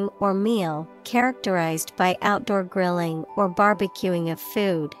gathering or meal characterized by outdoor grilling or barbecuing of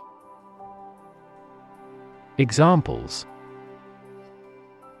food. Examples: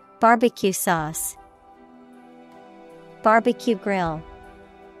 Barbecue sauce. Barbecue grill.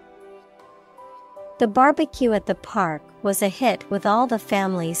 The barbecue at the park was a hit with all the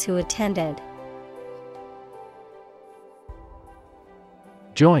families who attended.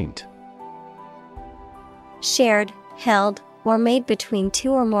 Joint. Shared, held, or made between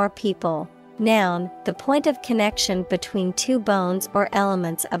two or more people. Noun, the point of connection between two bones or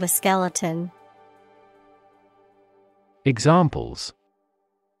elements of a skeleton. Examples: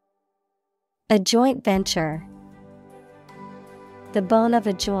 A joint venture. The bone of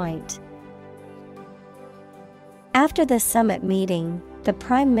a joint. After the summit meeting, the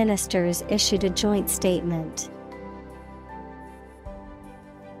Prime Ministers issued a joint statement.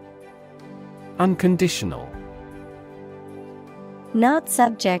 Unconditional. Not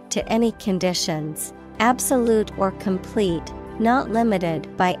subject to any conditions, absolute or complete, not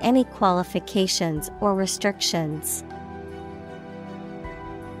limited by any qualifications or restrictions.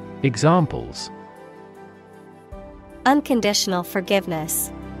 Examples: unconditional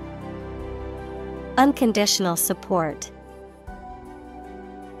forgiveness, unconditional support.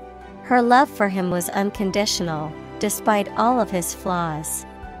 Her love for him was unconditional, despite all of his flaws.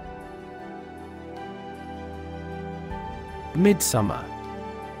 Midsummer.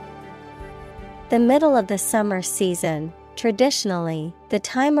 The middle of the summer season, traditionally, the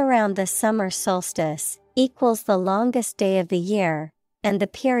time around the summer solstice, equals the longest day of the year, and the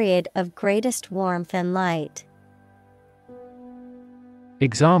period of greatest warmth and light.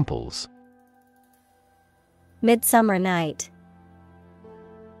 Examples: Midsummer night,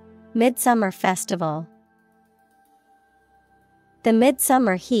 Midsummer festival. The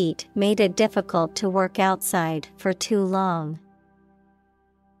midsummer heat made it difficult to work outside for too long.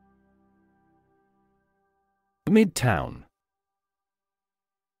 Midtown.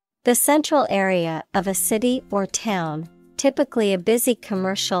 The central area of a city or town, typically a busy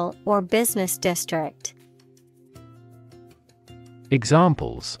commercial or business district.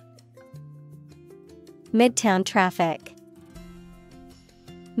 Examples: Midtown traffic,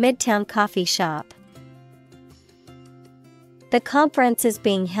 Midtown coffee shop. The conference is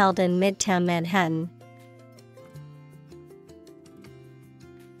being held in Midtown Manhattan.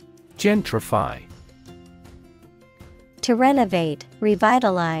 Gentrify. To renovate,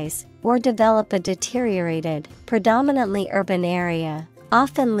 revitalize, or develop a deteriorated, predominantly urban area,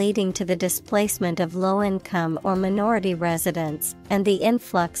 often leading to the displacement of low-income or minority residents and the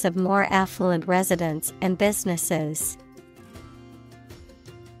influx of more affluent residents and businesses.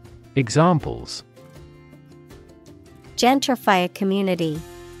 Examples: gentrify a community,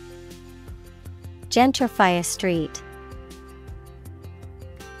 gentrify a street.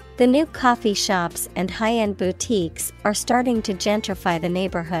 The new coffee shops and high-end boutiques are starting to gentrify the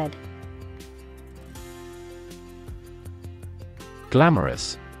neighborhood.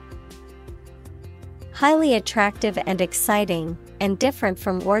 Glamorous. Highly attractive and exciting, and different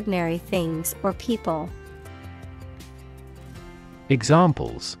from ordinary things or people.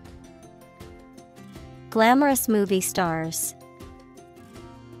 Examples: glamorous movie stars,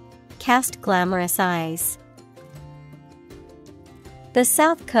 cast glamorous eyes. The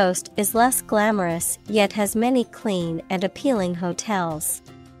South Coast is less glamorous yet has many clean and appealing hotels.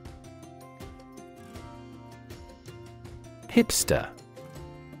 Hipster.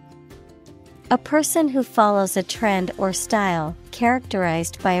 A person who follows a trend or style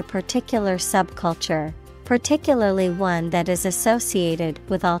characterized by a particular subculture, particularly one that is associated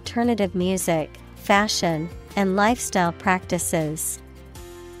with alternative music, fashion, and lifestyle practices.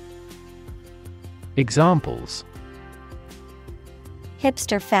 Examples: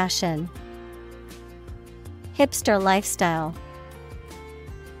 hipster fashion, hipster lifestyle.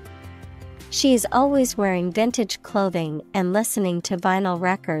 She is always wearing vintage clothing and listening to vinyl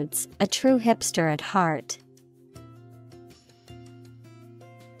records, a true hipster at heart.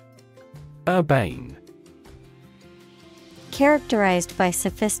 Urbane. Characterized by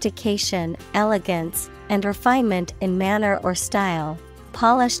sophistication, elegance, and refinement in manner or style,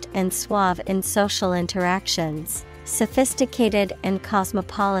 polished and suave in social interactions, sophisticated and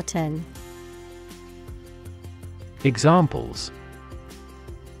cosmopolitan. Examples: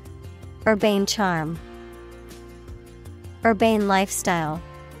 urbane charm, urbane lifestyle.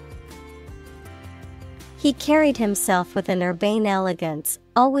 He carried himself with an urbane elegance,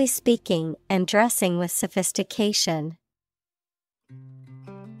 always speaking and dressing with sophistication.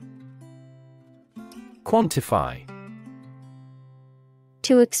 Quantify.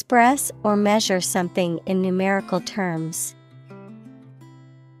 To express or measure something in numerical terms.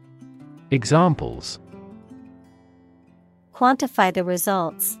 Examples: quantify the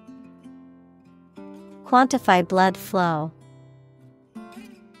results, quantify blood flow.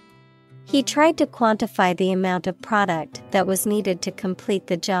 He tried to quantify the amount of product that was needed to complete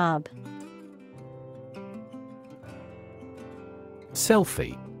the job.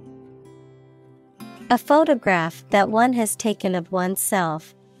 Selfie. A photograph that one has taken of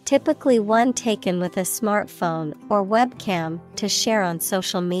oneself, typically one taken with a smartphone or webcam to share on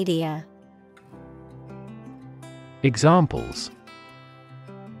social media. Examples: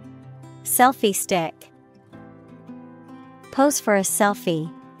 selfie stick, pose for a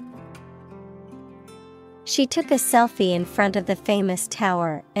selfie. She took a selfie in front of the famous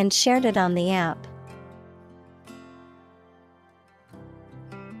tower and shared it on the app.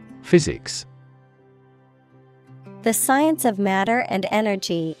 Physics. The science of matter and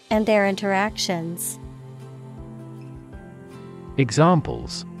energy and their interactions.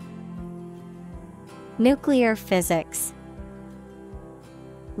 Examples: Nuclear physics.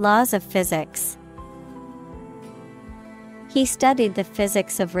 Laws of physics. He studied the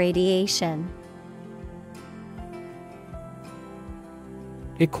physics of radiation.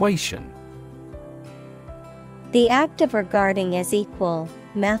 Equation. The act of regarding as equal.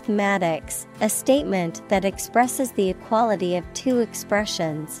 Mathematics, a statement that expresses the equality of two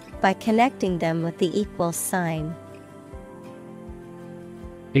expressions by connecting them with the equal sign.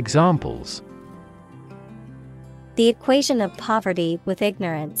 Examples: The equation of poverty with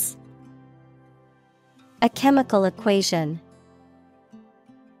ignorance. A chemical equation.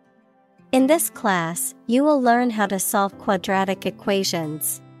 In this class, you will learn how to solve quadratic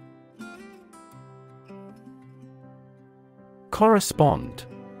equations. Correspond.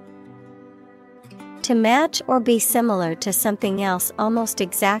 To match or be similar to something else almost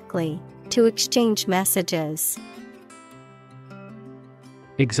exactly, to exchange messages.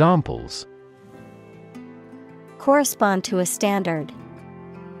 Examples: Correspond to a standard.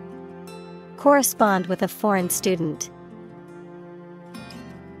 Correspond with a foreign student.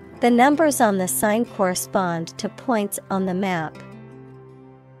 The numbers on the sign correspond to points on the map.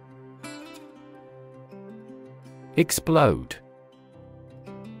 Explode.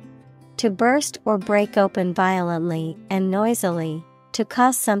 To burst or break open violently and noisily, to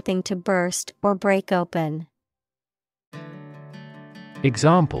cause something to burst or break open.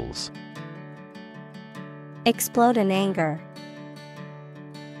 Examples: Explode in anger.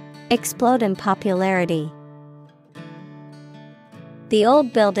 Explode in popularity. The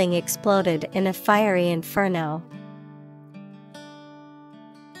old building exploded in a fiery inferno.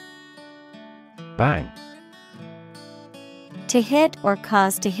 Bang. To hit or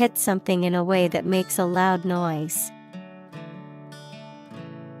cause to hit something in a way that makes a loud noise.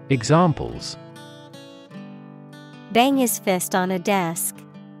 Examples: Bang his fist on a desk.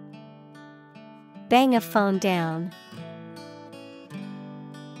 Bang a phone down.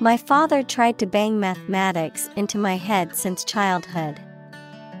 My father tried to bang mathematics into my head since childhood.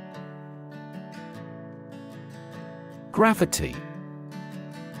 Gravity.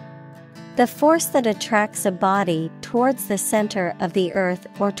 The force that attracts a body towards the center of the earth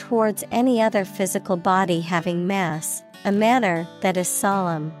or towards any other physical body having mass, a manner that is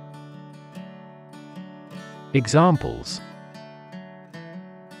solemn. Examples: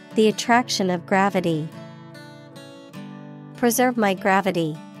 The attraction of gravity. Preserve my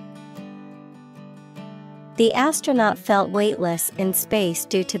gravity. The astronaut felt weightless in space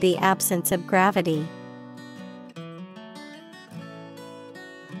due to the absence of gravity.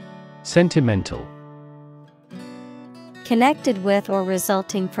 Sentimental. Connected with or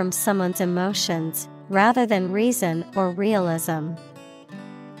resulting from someone's emotions, rather than reason or realism.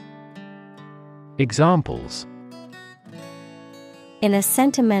 Examples: In a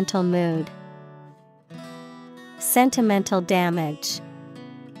sentimental mood. Sentimental damage.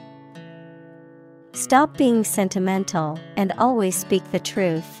 Stop being sentimental and always speak the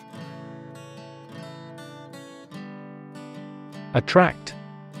truth. Attract.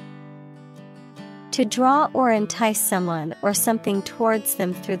 To draw or entice someone or something towards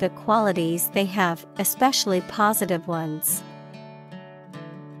them through the qualities they have, especially positive ones.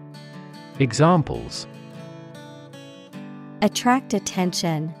 Examples: Attract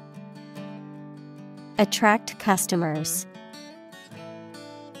attention. Attract customers.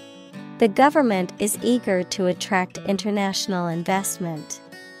 The government is eager to attract international investment.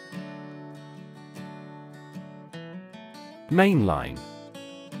 Mainline.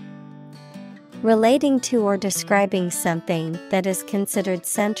 Relating to or describing something that is considered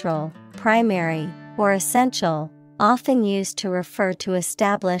central, primary, or essential, often used to refer to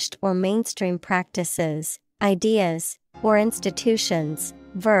established or mainstream practices, ideas, or institutions.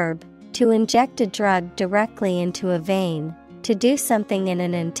 Verb, to inject a drug directly into a vein, to do something in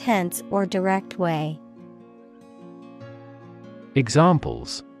an intense or direct way.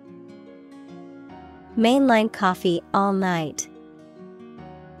 Examples: Mainline coffee all night.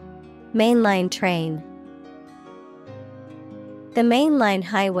 Mainline train. The mainline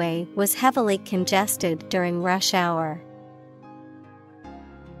highway was heavily congested during rush hour.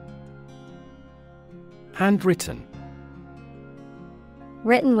 Handwritten.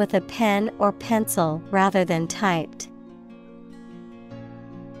 Written with a pen or pencil rather than typed.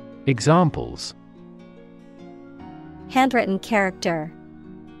 Examples: Handwritten character.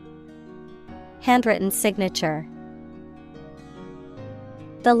 Handwritten signature.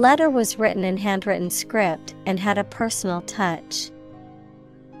 The letter was written in handwritten script and had a personal touch.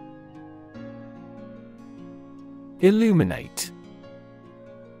 Illuminate.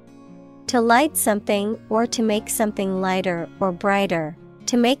 To light something or to make something lighter or brighter,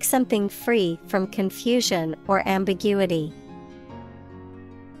 to make something free from confusion or ambiguity.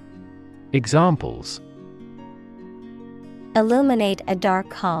 Examples: Illuminate a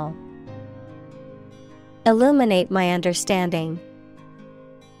dark hall. Illuminate my understanding.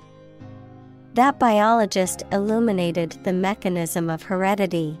 That biologist illuminated the mechanism of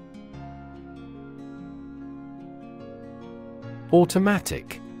heredity.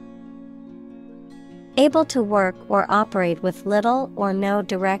 Automatic. Able to work or operate with little or no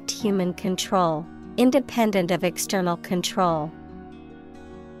direct human control, independent of external control.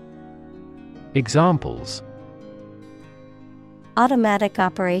 Examples: Automatic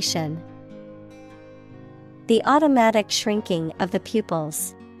operation. The automatic shrinking of the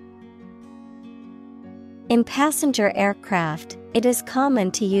pupils. In passenger aircraft, it is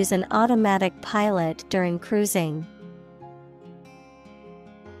common to use an automatic pilot during cruising.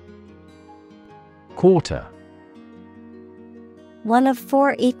 Quarter. One of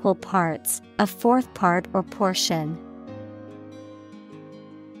 4 equal parts, a fourth part or portion.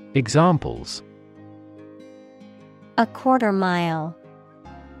 Examples: A quarter mile.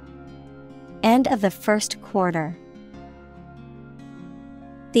 End of the first quarter.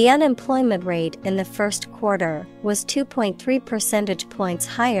 The unemployment rate in the first quarter was 2.3 percentage points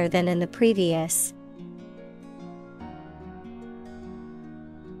higher than in the previous.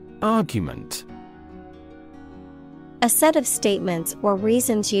 Argument. A set of statements or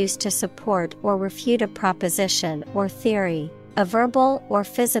reasons used to support or refute a proposition or theory, a verbal or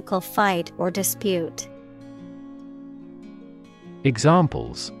physical fight or dispute.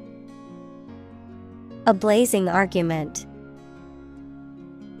 Examples: A blazing argument.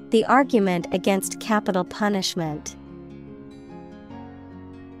 The argument against capital punishment.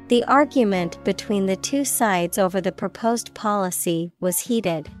 The argument between the two sides over the proposed policy was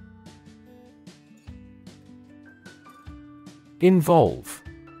heated. Involve.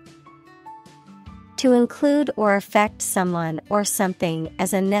 To include or affect someone or something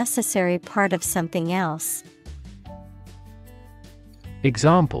as a necessary part of something else.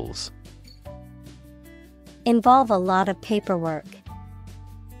 Examples: Involve a lot of paperwork.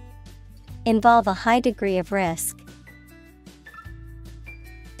 Involve a high degree of risk.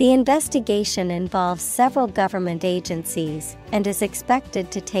 The investigation involves several government agencies and is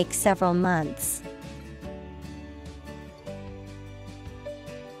expected to take several months.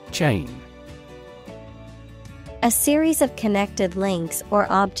 Chain. A series of connected links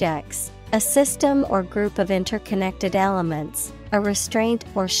or objects, a system or group of interconnected elements, a restraint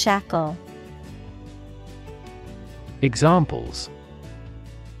or shackle. Examples: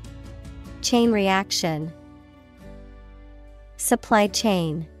 Chain reaction. Supply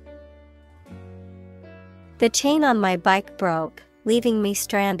chain. The chain on my bike broke, leaving me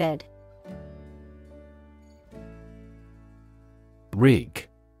stranded. Rig.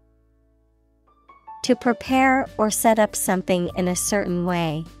 To prepare or set up something in a certain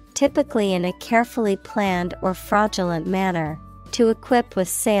way, typically in a carefully planned or fraudulent manner, to equip with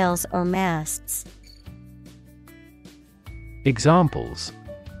sails or masts. Examples: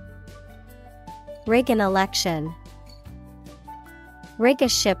 Rig an election. Rig a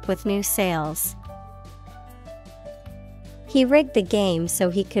ship with new sails. He rigged the game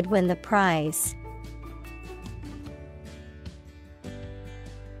so he could win the prize.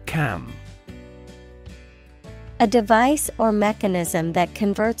 Cam. A device or mechanism that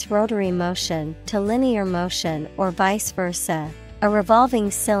converts rotary motion to linear motion or vice versa. A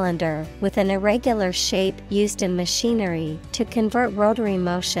revolving cylinder with an irregular shape used in machinery to convert rotary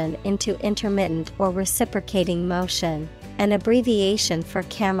motion into intermittent or reciprocating motion. An abbreviation for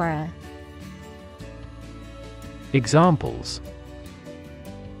camera. Examples: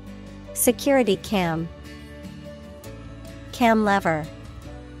 Security cam. Cam lever.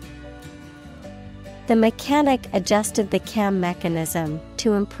 The mechanic adjusted the cam mechanism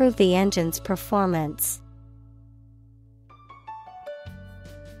to improve the engine's performance.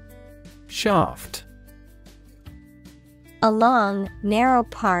 Shaft. A long, narrow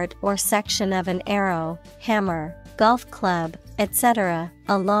part or section of an arrow, hammer, golf club, etc.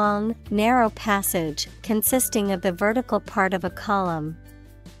 A long, narrow passage consisting of the vertical part of a column.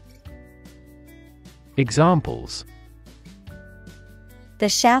 Examples: The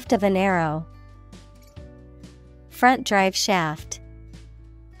shaft of an arrow. Front drive shaft.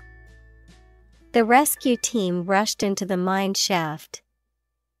 The rescue team rushed into the mine shaft.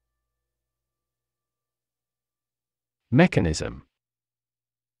 Mechanism.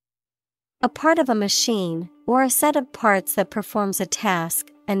 A part of a machine, or a set of parts that performs a task,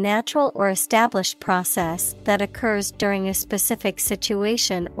 a natural or established process that occurs during a specific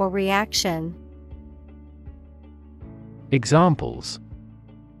situation or reaction. Examples: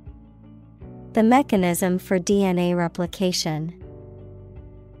 The mechanism for DNA replication.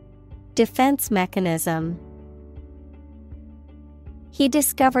 Defense mechanism. He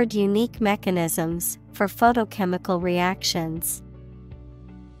discovered unique mechanisms for photochemical reactions.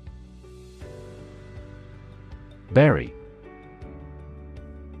 Bury.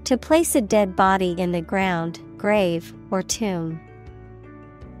 To place a dead body in the ground, grave, or tomb.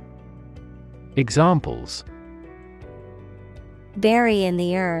 Examples: Bury in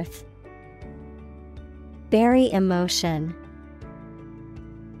the earth. Bury emotion.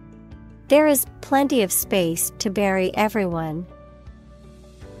 There is plenty of space to bury everyone.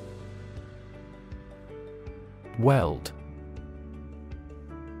 Weld.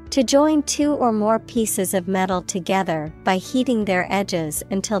 To join two or more pieces of metal together by heating their edges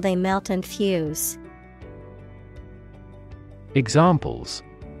until they melt and fuse. Examples: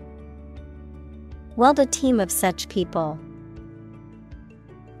 Weld a team of such people.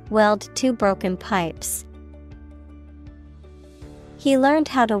 Weld two broken pipes. He learned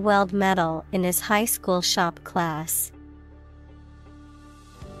how to weld metal in his high school shop class.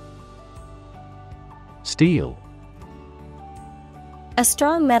 Steel. A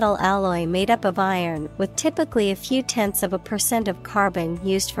strong metal alloy made up of iron with typically a few tenths of a % of carbon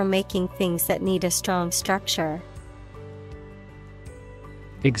used for making things that need a strong structure.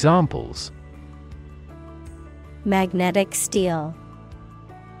 Examples: Magnetic steel.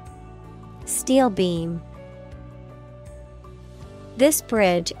 Steel beam. This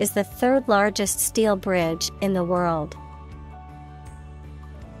bridge is the third largest steel bridge in the world.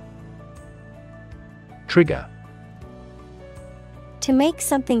 Trigger. To make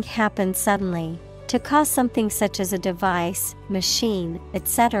something happen suddenly, to cause something such as a device, machine,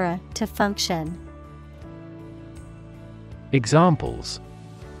 etc. to function. Examples: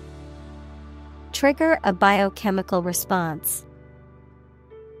 Trigger a biochemical response.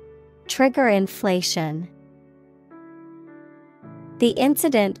 Trigger inflation. The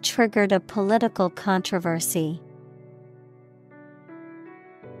incident triggered a political controversy.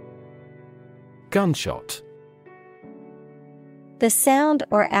 Gunshot. The sound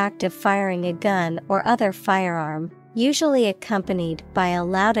or act of firing a gun or other firearm, usually accompanied by a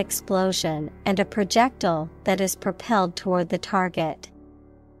loud explosion and a projectile that is propelled toward the target.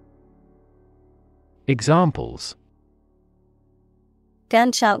 Examples: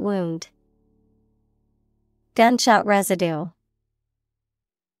 Gunshot wound. Gunshot residue.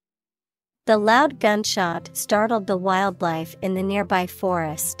 The loud gunshot startled the wildlife in the nearby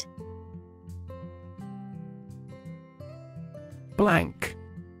forest. Blank.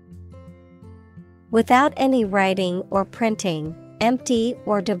 Without any writing or printing, empty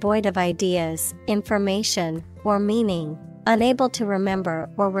or devoid of ideas, information, or meaning, unable to remember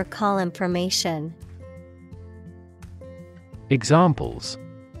or recall information. Examples: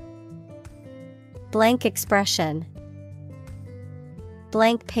 Blank expression.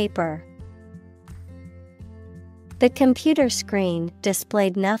 Blank paper. The computer screen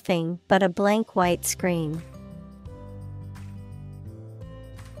displayed nothing but a blank white screen.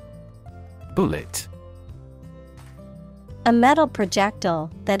 Bullet. A metal projectile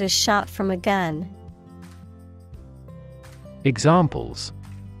that is shot from a gun. Examples: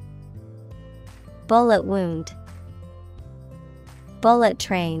 Bullet wound. Bullet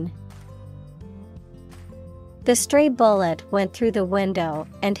train. The stray bullet went through the window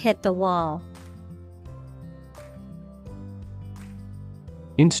and hit the wall.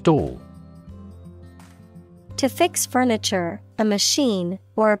 Install. To fix furniture, a machine,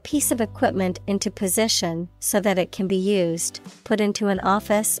 or a piece of equipment into position so that it can be used, put into an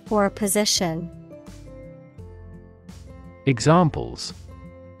office or a position. Examples: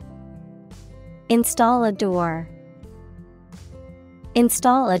 Install a door.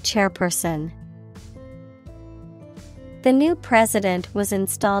 Install a chairperson. The new president was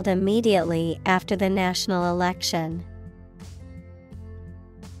installed immediately after the national election.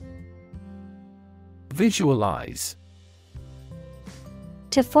 Visualize.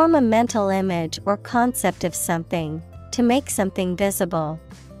 To form a mental image or concept of something, to make something visible.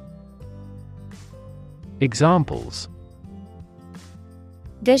 Examples: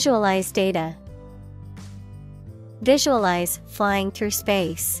 Visualize data. Visualize flying through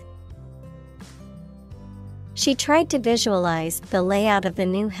space. She tried to visualize the layout of the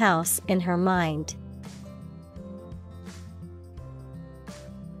new house in her mind.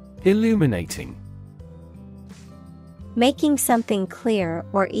 Illuminating. Making something clear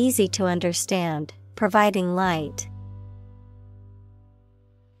or easy to understand, providing light.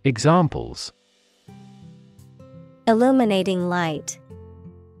 Examples: illuminating light.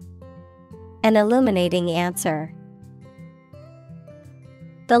 An illuminating answer.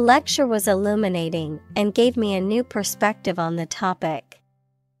 The lecture was illuminating and gave me a new perspective on the topic.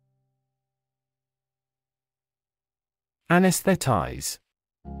 Anesthetize.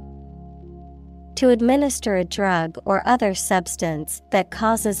 To administer a drug or other substance that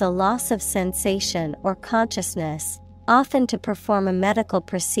causes a loss of sensation or consciousness, often to perform a medical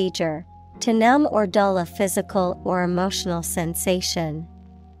procedure, to numb or dull a physical or emotional sensation.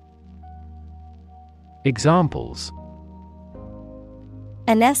 Examples: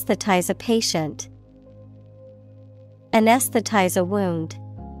 anesthetize a patient. Anesthetize a wound.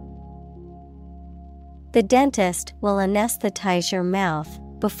 The dentist will anesthetize your mouth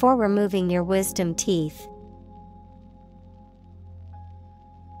before removing your wisdom teeth.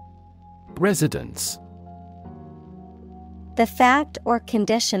 Residence. The fact or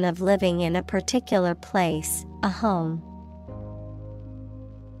condition of living in a particular place, a home.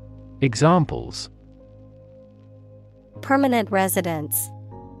 Examples: permanent residence.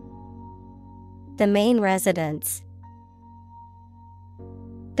 The main residence.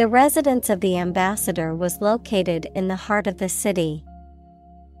 The residence of the ambassador was located in the heart of the city.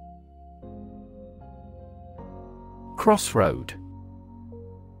 Crossroad.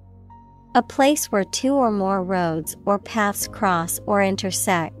 A place where two or more roads or paths cross or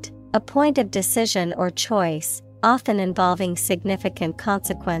intersect, a point of decision or choice, often involving significant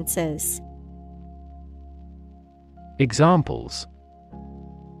consequences. Examples: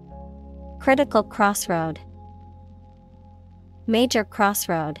 critical crossroad. Major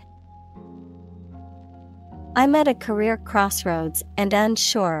crossroad. I'm at a career crossroads and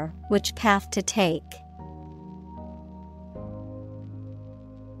unsure which path to take.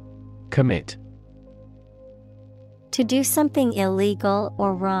 Commit. To do something illegal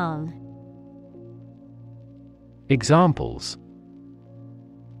or wrong. Examples: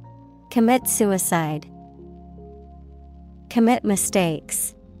 commit suicide. Commit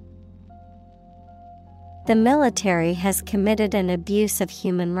mistakes. The military has committed an abuse of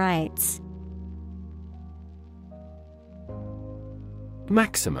human rights.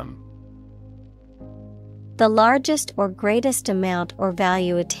 Maximum. The largest or greatest amount or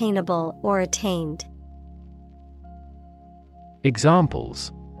value attainable or attained.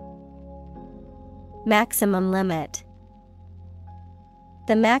 Examples: maximum limit.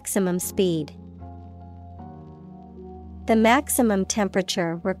 The maximum speed. The maximum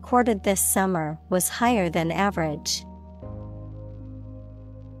temperature recorded this summer was higher than average.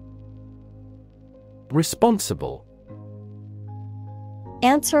 Responsible.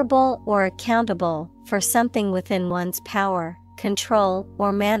 Answerable or accountable for something within one's power, control,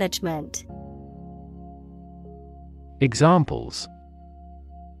 or management. Examples: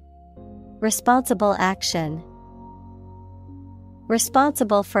 responsible action.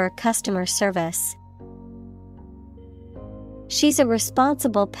 Responsible for customer service. She's a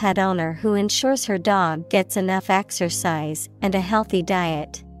responsible pet owner who ensures her dog gets enough exercise and a healthy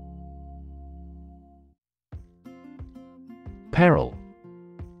diet. Peril.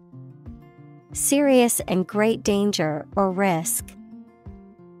 Serious and great danger or risk.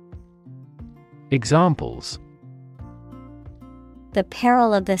 Examples: the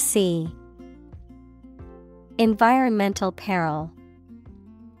peril of the sea. Environmental peril.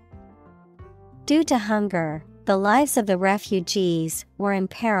 Due to hunger, the lives of the refugees were in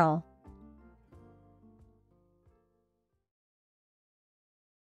peril.